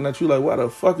he's looking at you like, why the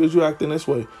fuck is you acting this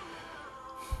way?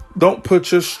 Don't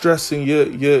put your stress and your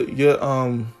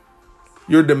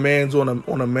demands on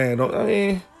a man.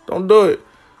 Don't do it.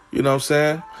 You know what I'm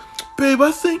saying? Babe,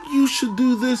 I think you should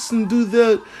do this and do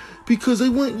that because I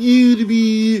want you to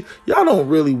be... Y'all don't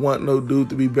really want no dude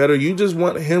to be better. You just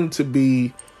want him to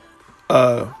be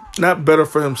not better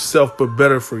for himself, but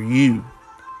better for you.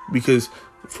 Because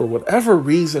for whatever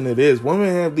reason it is, women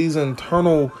have these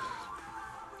internal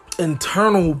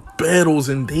battles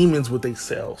and demons with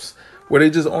themselves where they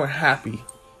just aren't happy.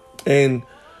 And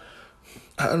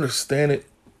I understand it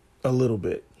a little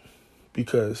bit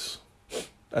because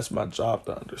that's my job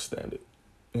to understand it.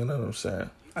 You know what I'm saying?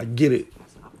 I get it.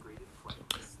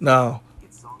 Now,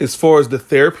 as far as the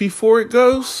therapy for it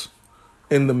goes,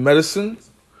 and the medicine,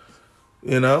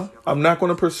 I'm not going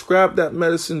to prescribe that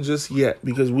medicine just yet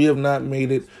because we have not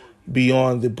made it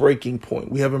beyond the breaking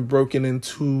point. We haven't broken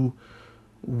into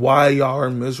why y'all are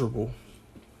miserable,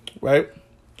 right?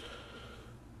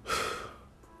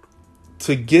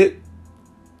 To get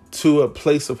to a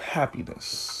place of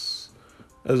happiness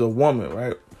as a woman,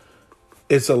 right?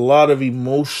 It's a lot of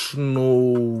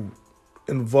emotional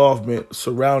involvement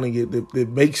surrounding it that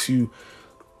makes you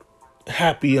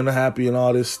happy and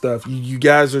all this stuff. You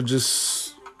guys are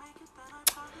just,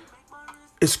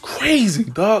 it's crazy,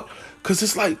 dog. Cause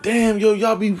it's like, damn,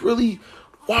 y'all be really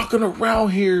walking around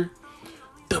here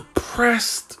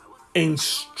depressed and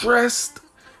stressed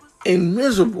and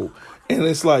miserable. And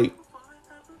it's like,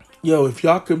 if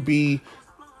y'all could be,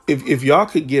 if y'all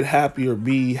could get happy or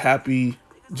be happy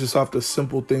just off the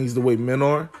simple things the way men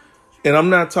are. And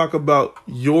I'm not talking about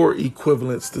your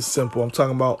equivalents to simple. I'm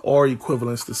talking about our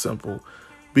equivalents to simple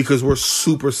because we're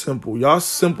super simple. Y'all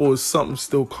simple is something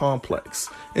still complex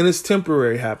and it's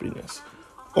temporary happiness.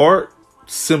 Our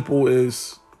simple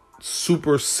is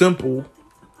super simple,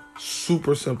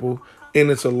 and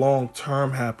it's a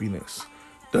long-term happiness.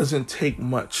 Doesn't take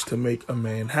much to make a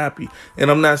man happy.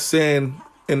 And I'm not saying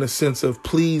in the sense of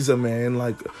please a man,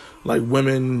 like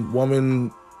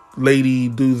woman, lady,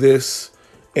 do this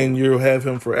and you'll have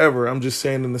him forever. I'm just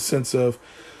saying in the sense of,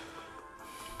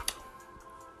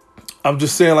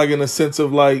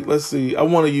 like, let's see, I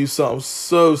want to use something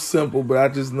so simple, but I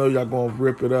just know y'all going to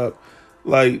rip it up.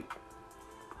 Like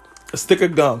a stick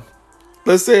of gum.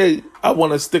 Let's say I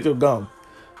want a stick of gum.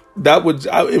 That would,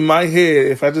 in my head,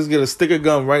 if I just get a stick of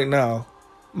gum right now,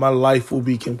 my life will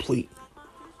be complete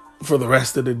for the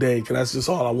rest of the day. Because that's just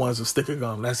all I want is a stick of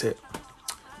gum. That's it.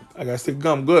 I got a stick of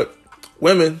gum. Good.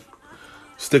 Women,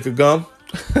 stick of gum.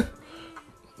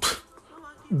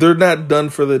 They're not done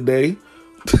for the day.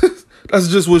 That's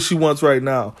just what she wants right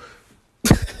now.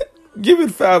 Give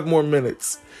it 5 more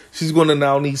minutes. She's going to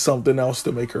now need something else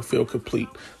to make her feel complete.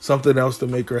 Something else to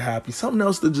make her happy. Something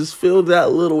else to just fill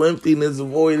that little emptiness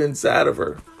void inside of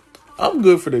her. I'm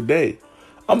good for the day.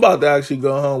 I'm about to actually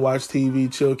go home, watch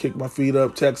TV, chill, kick my feet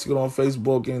up, text, get on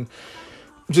Facebook, and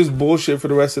just bullshit for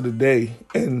the rest of the day.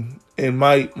 And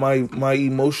my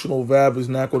emotional vibe is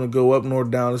not going to go up nor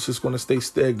down. It's just going to stay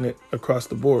stagnant across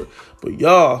the board. But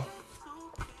y'all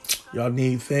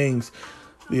need things.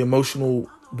 The emotional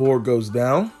board goes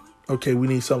down. Okay, we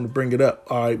need something to bring it up.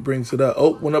 All right, brings it up.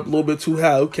 Oh, went up a little bit too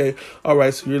high. Okay, all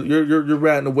right. So you're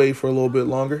riding the wave for a little bit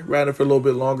longer,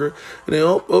 and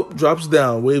then drops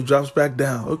down. Wave drops back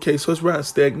down. Okay, so it's riding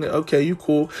stagnant. Okay, you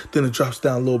cool. Then it drops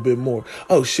down a little bit more.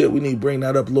 Oh shit, we need to bring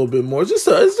that up a little bit more. It's just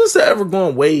an ever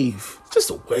going wave. Just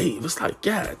a wave. It's like,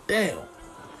 god damn.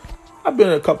 I've been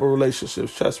in a couple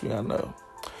relationships. Trust me, I know.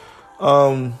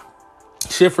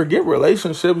 Shit, forget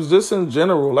relationships. Just in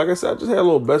general. Like I said, I just had a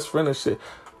little best friend and shit.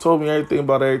 Told me everything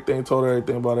about everything, told her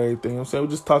everything about everything. You know what I'm saying? We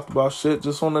just talked about shit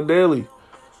just on the daily. You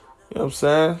know what I'm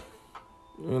saying?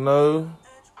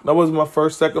 That wasn't my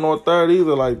first, second, or third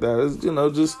either like that.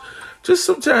 It's, just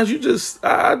sometimes you just,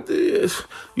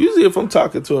 usually if I'm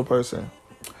talking to a person,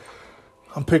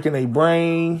 I'm picking their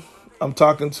brain, I'm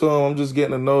talking to them, I'm just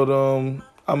getting to know them.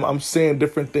 I'm saying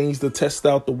different things to test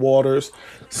out the waters,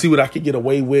 see what I can get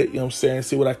away with, you know what I'm saying?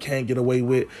 See what I can't get away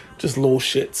with. Just little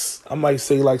shits. I might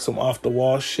say like some off the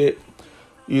wall shit,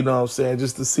 you know what I'm saying?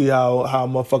 Just to see how a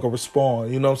motherfucker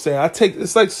respond, you know what I'm saying?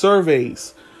 It's like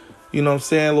surveys, you know what I'm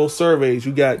saying? Little surveys.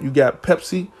 You got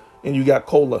Pepsi and you got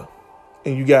cola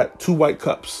and you got 2 white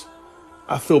cups.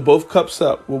 I fill both cups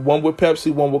up with one with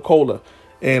Pepsi, one with cola.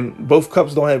 And both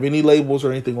cups don't have any labels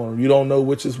or anything on them. You don't know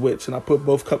which is which. And I put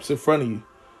both cups in front of you.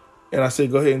 And I say,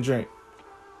 go ahead and drink.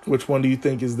 Which one do you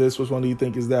think is this? Which one do you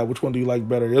think is that? Which one do you like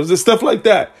better? It was just stuff like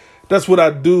that. That's what I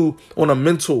do on a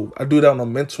mental. I do that on a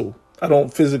mental. I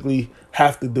don't physically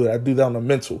have to do it. I do that on a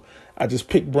mental. I just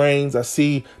pick brains. I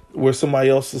see where somebody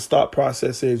else's thought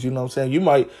process is. You know what I'm saying? You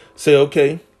might say,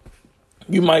 okay,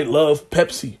 you might love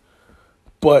Pepsi.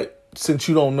 But since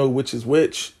you don't know which is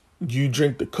which, you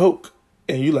drink the Coke.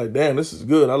 And you like, damn, this is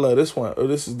good. I love this one. Oh,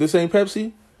 this ain't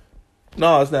Pepsi?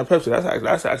 No, it's not Pepsi.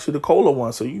 That's actually the cola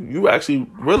one. So you actually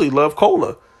really love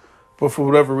cola. But for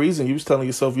whatever reason, you was telling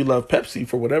yourself you love Pepsi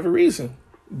for whatever reason.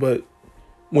 But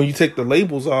when you take the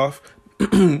labels off,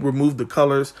 remove the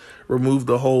colors, remove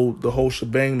the whole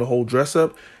shebang, the whole dress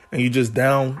up, and you just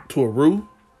down to a roux,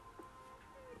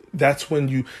 that's when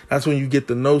you get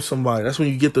to know somebody. That's when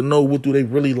you get to know what do they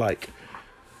really like.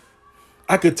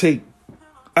 I could take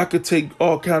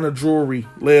all kind of jewelry,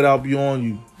 lay it out beyond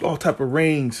you. All type of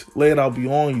rings, lay it out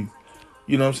beyond you.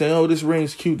 You know what I'm saying? Oh, this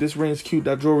ring's cute. This ring's cute.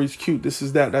 That jewelry's cute. This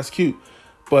is that. That's cute.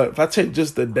 But if I take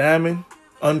just the diamond,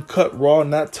 uncut, raw,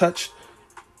 not touched,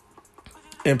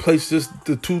 and place just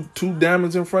the two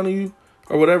diamonds in front of you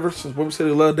or whatever, since when we say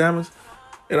they love diamonds,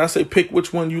 and I say pick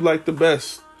which one you like the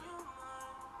best.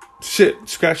 Shit,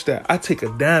 scratch that. I take a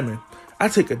diamond,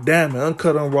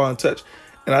 uncut, raw, and touched,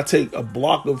 and I take a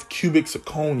block of cubic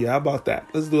zirconia. How about that?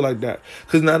 Let's do it like that.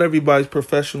 Because not everybody's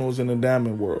professionals in the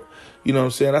diamond world. You know what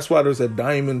I'm saying? That's why there's a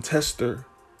diamond tester.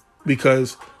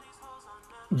 Because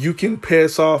you can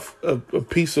pass off a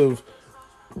piece of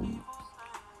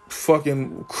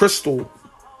fucking crystal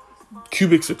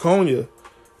cubic zirconia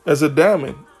as a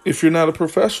diamond if you're not a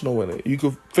professional in it. You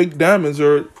could fake diamonds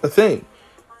are a thing.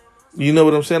 You know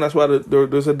what I'm saying? That's why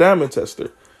there's a diamond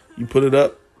tester. You put it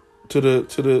up to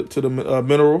the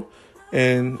mineral,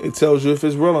 and it tells you if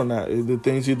it's real or not. The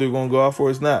thing's either gonna go off or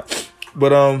it's not.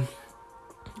 But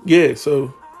yeah.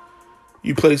 So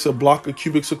you place a block of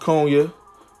cubic zirconia,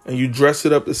 and you dress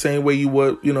it up the same way you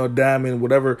would, a diamond,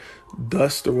 whatever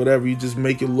dust or whatever. You just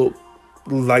make it look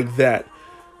like that.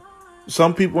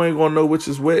 Some people ain't gonna know which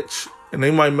is which, and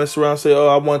they might mess around and say, "Oh,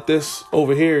 I want this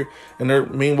over here," and they're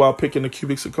meanwhile picking the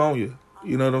cubic zirconia.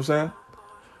 You know what I'm saying?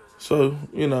 So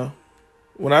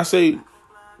when I say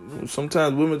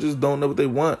sometimes women just don't know what they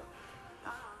want,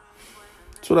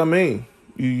 that's what I mean.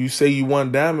 You say you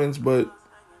want diamonds, but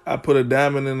I put a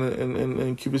diamond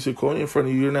in cubic zirconia in front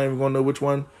of you. You're not even gonna know which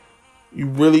one you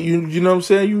really. You know what I'm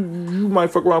saying? You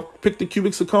might fuck around, pick the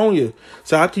cubic zirconia.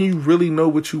 So how can you really know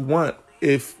what you want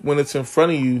if when it's in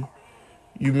front of you,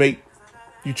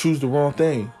 you choose the wrong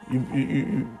thing?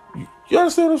 You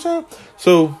understand what I'm saying?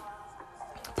 So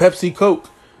Pepsi, Coke,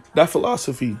 that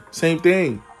philosophy, same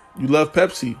thing. You love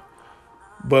Pepsi,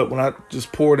 but when I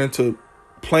just pour it into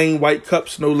plain white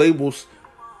cups, no labels,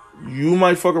 you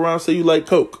might fuck around and say you like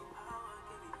Coke.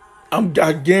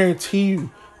 I guarantee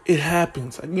you it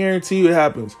happens. I guarantee you it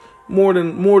happens. More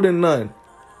than none.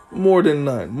 More than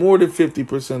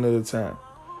 50% of the time.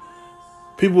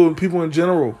 People in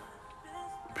general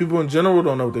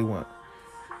don't know what they want.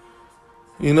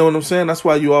 You know what I'm saying? That's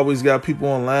why you always got people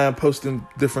online posting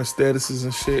different statuses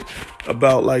and shit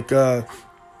about like, oh,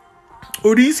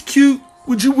 these cute.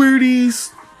 Would you wear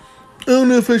these? I don't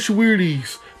know if I should wear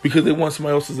these, because they want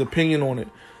somebody else's opinion on it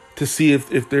to see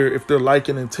if their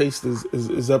liking and taste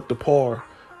is up to par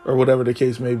or whatever the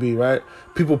case may be, right?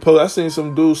 People post. I seen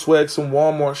some dude swag some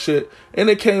Walmart shit and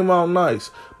it came out nice,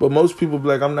 but most people be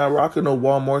like, I'm not rocking no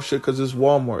Walmart shit because it's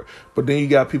Walmart. But then you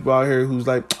got people out here who's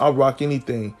like, I'll rock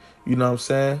anything. You know what I'm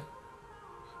saying?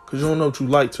 Because you don't know what you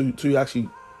like till you actually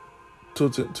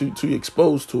till you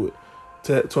exposed to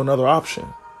it, to another option.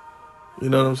 You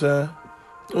know what I'm saying?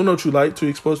 You don't know what you like till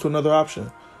you exposed to another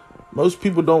option. Most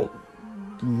people don't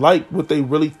like what they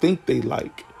really think they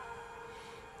like.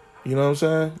 You know what I'm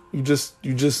saying? You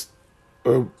just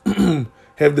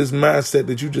have this mindset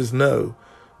that you just know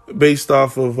based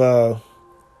off of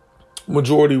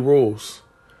majority rules.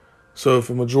 So if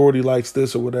a majority likes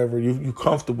this or whatever, you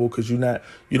comfortable because you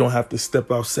don't have to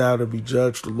step outside or be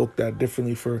judged or looked at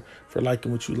differently for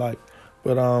liking what you like.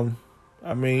 But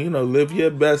I mean, live your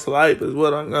best life is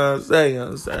what I'm gonna say. You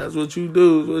understand? That's what you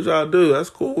do. That's what y'all do. That's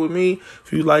cool with me.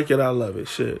 If you like it, I love it.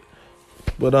 Shit.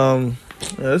 But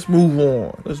let's move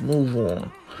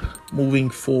on. Moving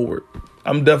forward,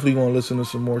 I'm definitely gonna listen to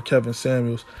some more Kevin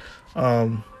Samuels.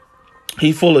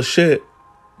 He full of shit,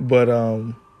 but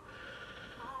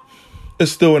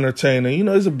it's still entertaining.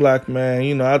 He's a black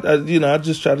man. I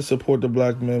just try to support the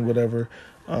black men, whatever.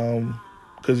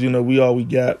 Because we all we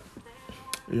got.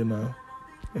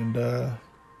 And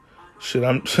shit.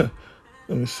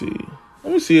 Let me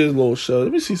see his little show.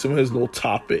 Let me see some of his little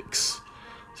topics.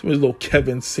 Some of his little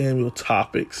Kevin Samuel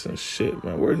topics and shit,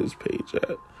 man. Where's his page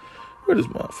at? Where this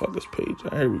motherfucker's page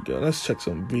at? Here we go. Let's check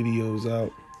some videos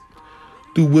out.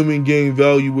 Do women gain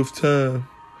value with time?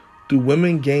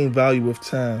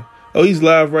 Oh, he's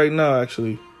live right now,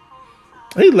 actually.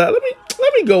 He live.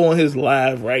 Let me go on his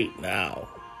live right now.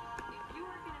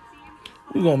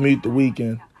 We're gonna meet the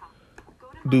Weeknd.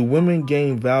 Do women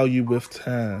gain value with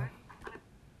time?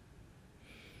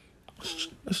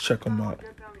 Let's check them out.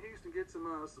 Down to Houston, get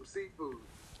some seafood.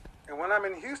 And when I'm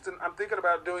in Houston, I'm thinking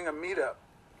about doing a meetup,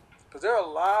 because there are a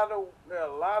lot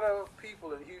of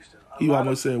people in Houston. You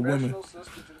almost said women.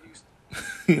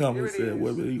 You almost Here it said is.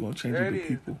 women. You gonna change There it to it is,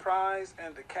 people? the prize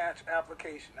and the catch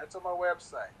application. That's on my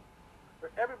website. For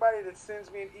everybody that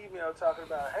sends me an email talking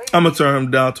about, hey, I'm gonna turn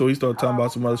him down till he start talking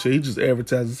about some other shit. He just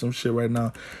advertising some shit right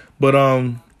now. But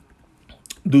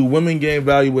do women gain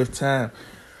value with time?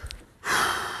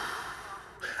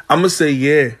 I'm gonna say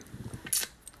yeah.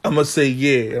 I'm going to say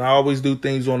yeah. And I always do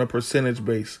things on a percentage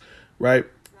base, right?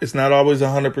 It's not always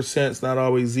 100%. It's not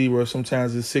always zero.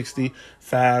 Sometimes it's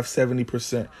 65,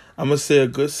 70%. I'm going to say a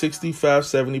good 65,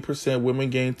 70% women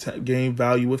gain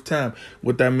value with time.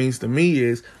 What that means to me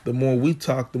is the more we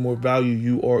talk, the more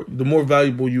the more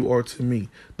valuable you are to me,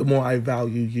 the more I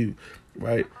value you,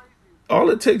 right? All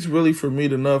it takes really for me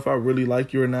to know if I really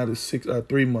like you or not is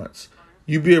 3 months.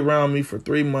 You be around me for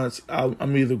 3 months,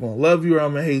 I'm either going to love you or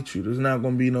I'm going to hate you. There's not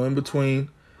going to be no in between.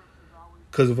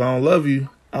 Because if I don't love you,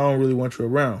 I don't really want you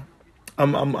around.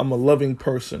 I'm a loving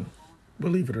person,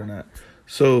 believe it or not.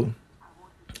 So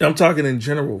I'm talking in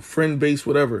general, friend base,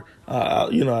 whatever.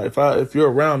 If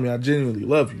you're around me, I genuinely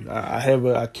love you.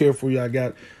 I care for you. I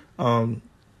got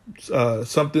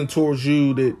something towards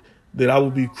you that I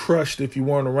would be crushed if you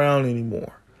weren't around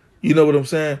anymore. You know what I'm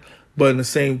saying? But in the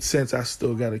same sense, I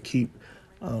still got to keep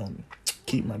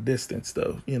my distance,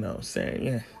 though. You know what I'm saying?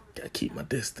 Yeah, got to keep my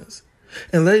distance.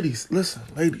 And ladies, listen,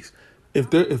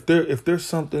 if there's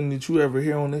something that you ever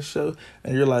hear on this show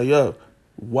and you're like, yo,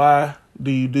 why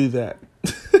do you do that?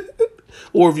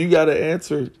 Or if you got an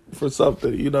answer for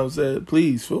something, you know what I'm saying?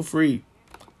 Please feel free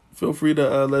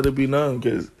to let it be known,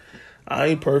 because I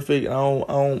ain't perfect. I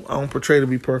don't portray to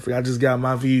be perfect. I just got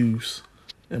my views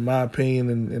and my opinion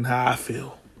and how I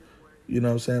feel. You know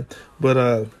what I'm saying?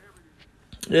 But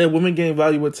yeah, women gain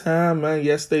value with time, man.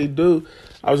 Yes, they do.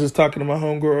 I was just talking to my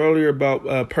homegirl earlier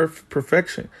about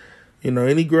perfection. You know,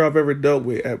 any girl I've ever dealt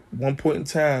with, at one point in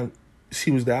time,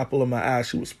 she was the apple of my eye.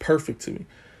 She was perfect to me.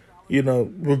 You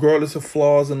know, regardless of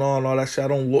flaws and all that shit. I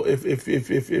don't look,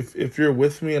 if you're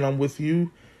with me and I'm with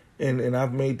you, and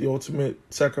I've made the ultimate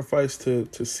sacrifice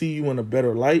to see you in a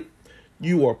better light,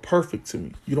 you are perfect to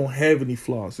me. You don't have any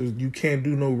flaws. You can't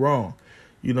do no wrong.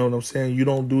 You know what I'm saying? You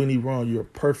don't do any wrong. You're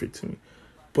perfect to me.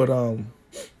 But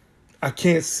I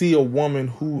can't see a woman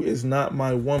who is not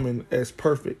my woman as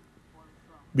perfect,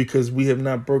 because we have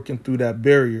not broken through that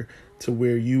barrier to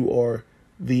where you are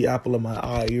the apple of my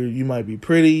eye. You might be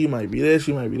pretty, you might be this,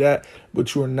 you might be that,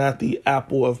 but you are not the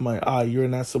apple of my eye. You're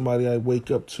not somebody I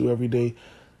wake up to every day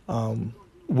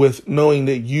with knowing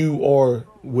that you are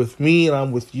with me and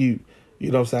I'm with you.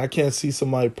 You know what I'm saying? I can't see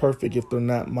somebody perfect if they're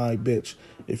not my bitch.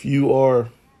 If you are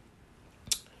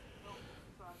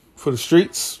for the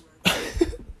streets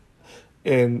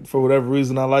and for whatever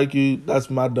reason I like you, that's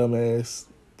my dumb ass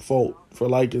fault for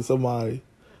liking somebody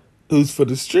who's for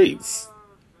the streets.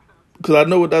 Because I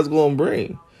know what that's going to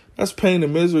bring. That's pain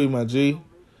and misery, my G.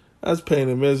 That's pain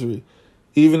and misery.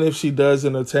 Even if she does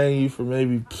entertain you for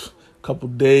maybe a couple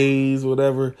days,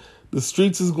 whatever, the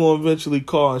streets is going to eventually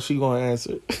call and she going to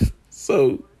answer.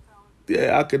 So,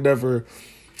 yeah, I could never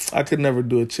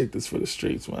do a chick that's for the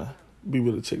streets, man. Be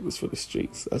with a chick that's for the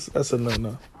streets. That's a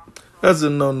no-no. That's a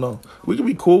no-no. We can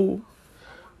be cool,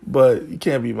 but you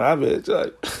can't be my bitch.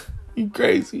 Like, you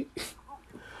crazy.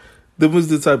 Them was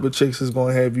the type of chicks that's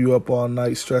going to have you up all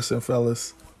night stressing,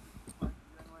 fellas.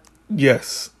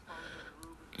 Yes.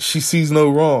 She sees no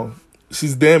wrong.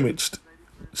 She's damaged.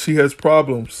 She has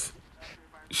problems.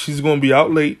 She's going to be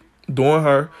out late doing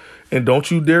her. And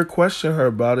don't you dare question her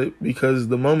about it, because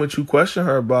the moment you question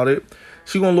her about it,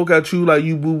 she going to look at you like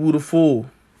you boo-boo the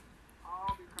fool.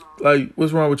 Like,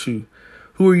 what's wrong with you?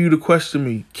 Who are you to question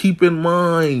me? Keep in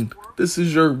mind, this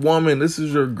is your woman. This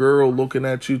is your girl looking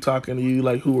at you, talking to you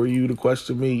like, who are you to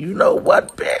question me? You know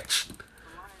what, bitch?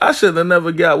 I should have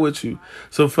never got with you.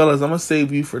 So, fellas, I'm going to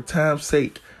save you for time's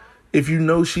sake. If you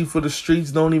know she for the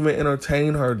streets, don't even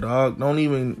entertain her, dog. Don't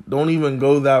even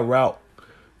go that route.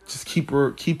 Just keep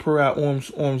her at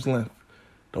arm's length.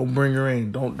 Don't bring her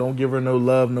in. Don't give her no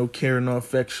love, no care, no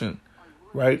affection.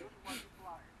 Right?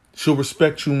 She'll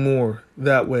respect you more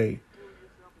that way.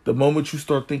 The moment you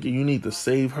start thinking you need to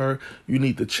save her, you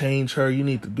need to change her, you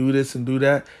need to do this and do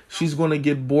that, she's going to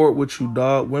get bored with you,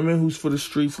 dog. Women who's for the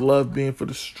streets love being for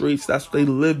the streets. That's what they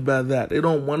live by that. They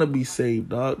don't want to be saved,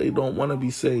 dog. They don't want to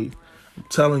be saved. I'm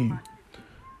telling you.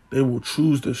 They will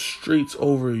choose the streets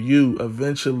over you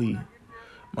eventually.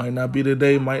 Might not be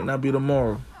today, might not be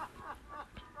tomorrow.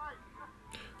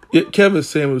 Yeah, Kevin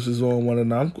Samuels is on one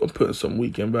and I'm putting some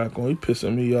Weeknd back on. He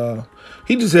pissing me off.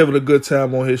 He just having a good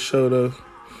time on his show, though.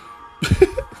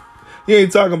 He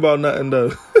ain't talking about nothing,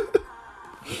 though.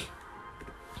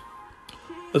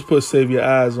 Let's put Save Your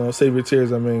Eyes on. Save Your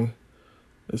Tears, I mean.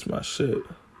 It's my shit.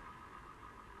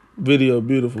 Video,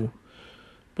 beautiful.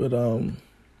 But,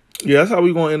 yeah, that's how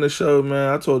we going to end the show,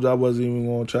 man. I told you I wasn't even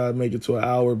going to try to make it to an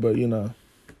hour, but, you know,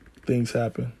 things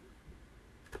happen.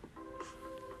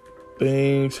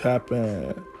 Things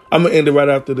happen. I'm going to end it right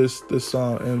after this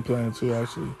song end playing, too,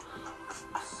 actually.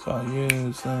 So,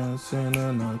 yeah, singing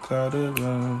in a crowded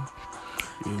room.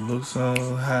 You look so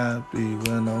happy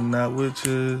when I'm not with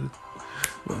you.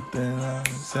 But then I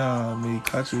saw me,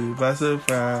 caught you by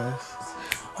surprise.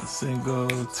 A single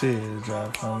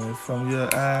teardrop coming from your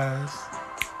eyes.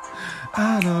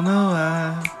 I don't know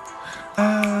why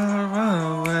I run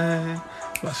away.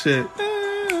 My shit.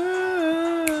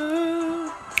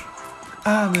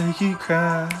 I make you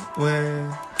cry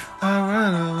when I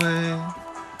run away.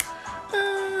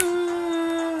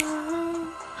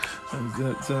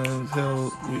 Good times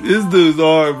help me. This dude's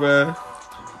hard, man.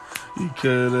 You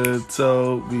could have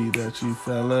told me that you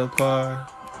fell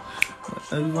apart.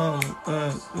 You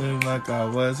won't like I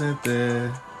wasn't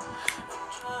there.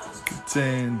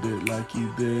 Pretended like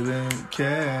you didn't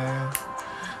care.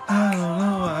 I don't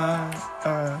know why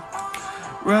I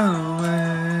run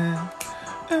away.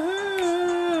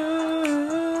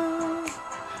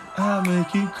 I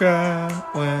make you cry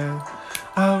when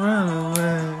I run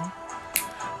away.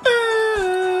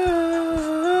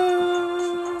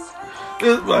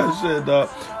 It's my shit, dog.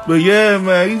 But yeah,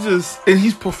 man,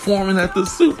 he's performing at the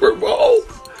Super Bowl.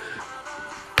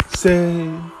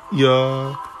 Save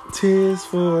your tears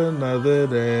for another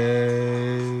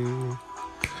day.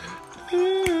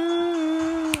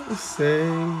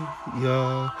 Save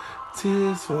your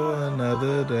tears for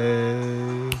another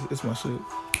day. It's my shit.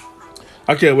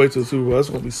 I can't wait till the Super Bowl. It's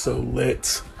gonna be so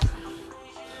lit.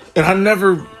 And I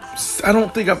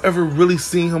don't think I've ever really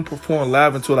seen him perform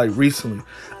live until like recently.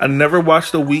 I never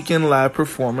watched a Weeknd live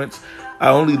performance. I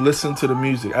only listened to the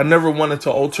music. I never wanted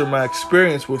to alter my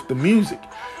experience with the music,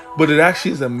 but it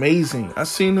actually is amazing. I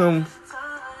seen him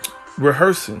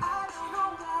rehearsing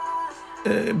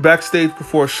backstage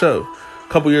before a show a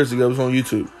couple years ago. It was on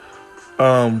YouTube.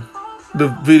 The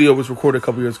video was recorded a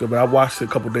couple years ago, but I watched it a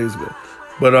couple days ago.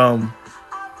 But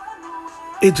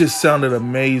it just sounded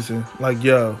amazing. Like,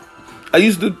 yo, I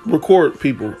used to record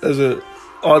people as a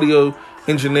audio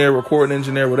engineer, recording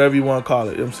engineer, whatever you want to call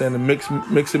it. You know what I'm saying? To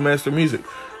mix and master music.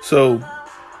 So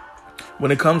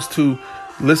when it comes to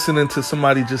listening to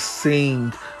somebody just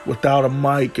sing without a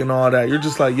mic and all that, you're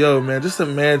just like, yo, man, just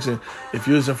imagine if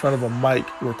you was in front of a mic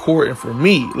recording for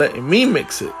me, letting me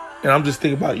mix it. And I'm just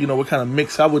thinking about, what kind of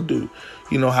mix I would do.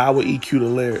 How I would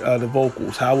EQ the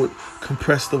vocals, how I would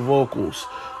compress the vocals.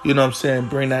 You know what I'm saying?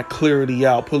 Bring that clarity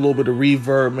out. Put a little bit of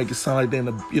reverb. Make it sound like they're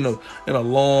in a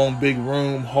long, big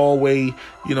room, hallway.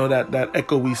 That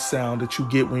echoey sound that you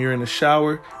get when you're in the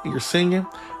shower and you're singing.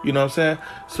 You know what I'm saying?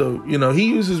 So, he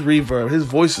uses reverb. His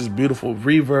voice is beautiful.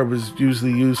 Reverb is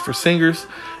usually used for singers.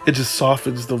 It just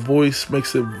softens the voice,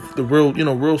 makes it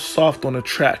real soft on the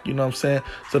track. You know what I'm saying?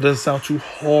 So it doesn't sound too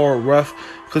hard, rough.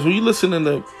 Because when you listen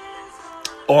to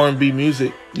R&B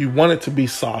music, you want it to be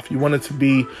soft. You want it to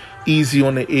be easy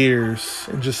on the ears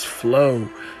and just flow,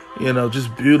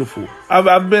 just beautiful. I've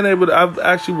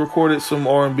actually recorded some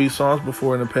R&B songs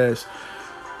before in the past,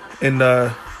 and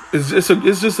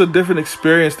it's just a different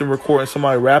experience than recording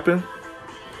somebody rapping.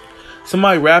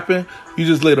 Somebody rapping, you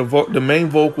just lay the main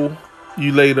vocal,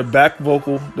 you lay the back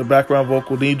vocal, the background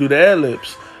vocal, then you do the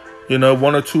ad-libs. 1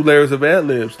 or 2 layers of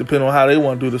ad-libs, depending on how they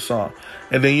want to do the song,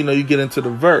 and then you get into the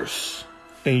verse.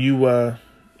 And you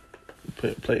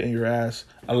play in your ass.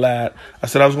 I lied. I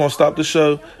said I was going to stop the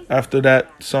show after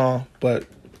that song, but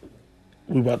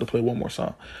we about to play one more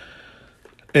song.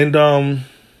 And oh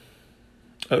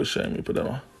shit, let me put that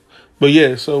on. But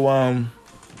yeah, so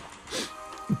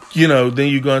then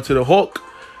you go into the hook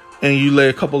and you lay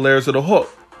a couple layers of the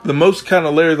hook. The most kind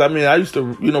of layers, I used to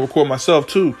record myself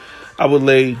too. I would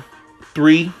lay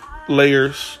 3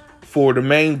 layers for the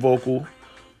main vocal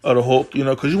of the hook,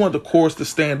 because you want the chorus to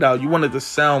stand out. You want it to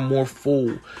sound more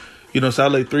full, so I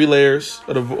lay 3 layers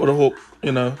of the hook,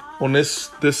 on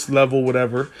this level,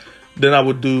 whatever. Then I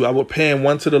would pan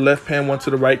one to the left, pan one to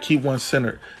the right, keep one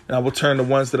centered. And I would turn the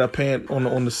ones that I pan on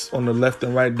the left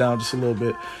and right down just a little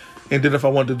bit. And then if I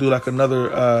wanted to do like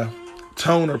another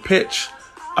tone or pitch,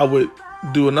 I would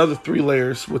do another 3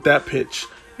 layers with that pitch,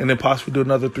 and then possibly do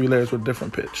another 3 layers with a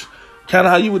different pitch. Kind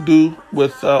of how you would do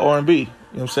with R&B.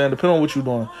 You know what I'm saying? Depending on what you're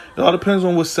doing. It all depends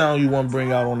on what sound you want to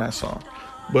bring out on that song.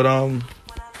 But,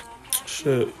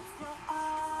 shit.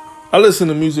 I listen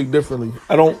to music differently.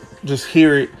 I don't just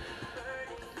hear it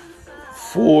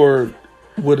for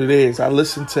what it is. I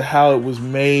listen to how it was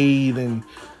made, and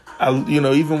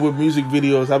even with music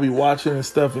videos, I be watching and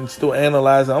stuff and still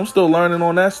analyzing. I'm still learning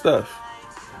on that stuff.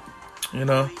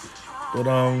 But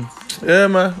yeah,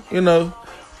 man,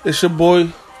 it's your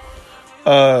boy,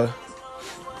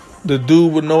 the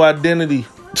dude with no identity.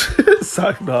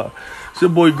 Sorry, dog. It's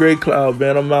your boy Grey Cloud,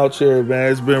 man. I'm out here,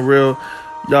 man. It's been real.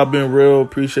 Y'all been real.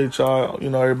 Appreciate y'all.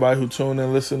 Everybody who tune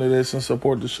in, listen to this, and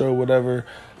support the show, whatever.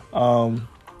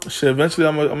 Shit, eventually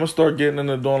I'm gonna start getting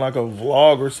into doing like a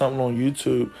vlog or something on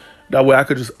YouTube. That way I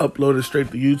could just upload it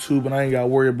straight to YouTube and I ain't gotta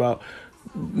worry about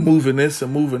moving this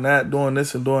and moving that, doing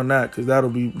this and doing that, because that'll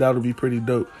be pretty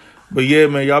dope. But yeah,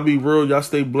 man, y'all be real, y'all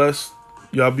stay blessed,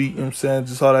 y'all be, you know what I'm saying,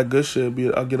 just all that good shit.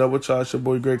 I'll get up with y'all. It's your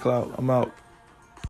boy Great Cloud. I'm out.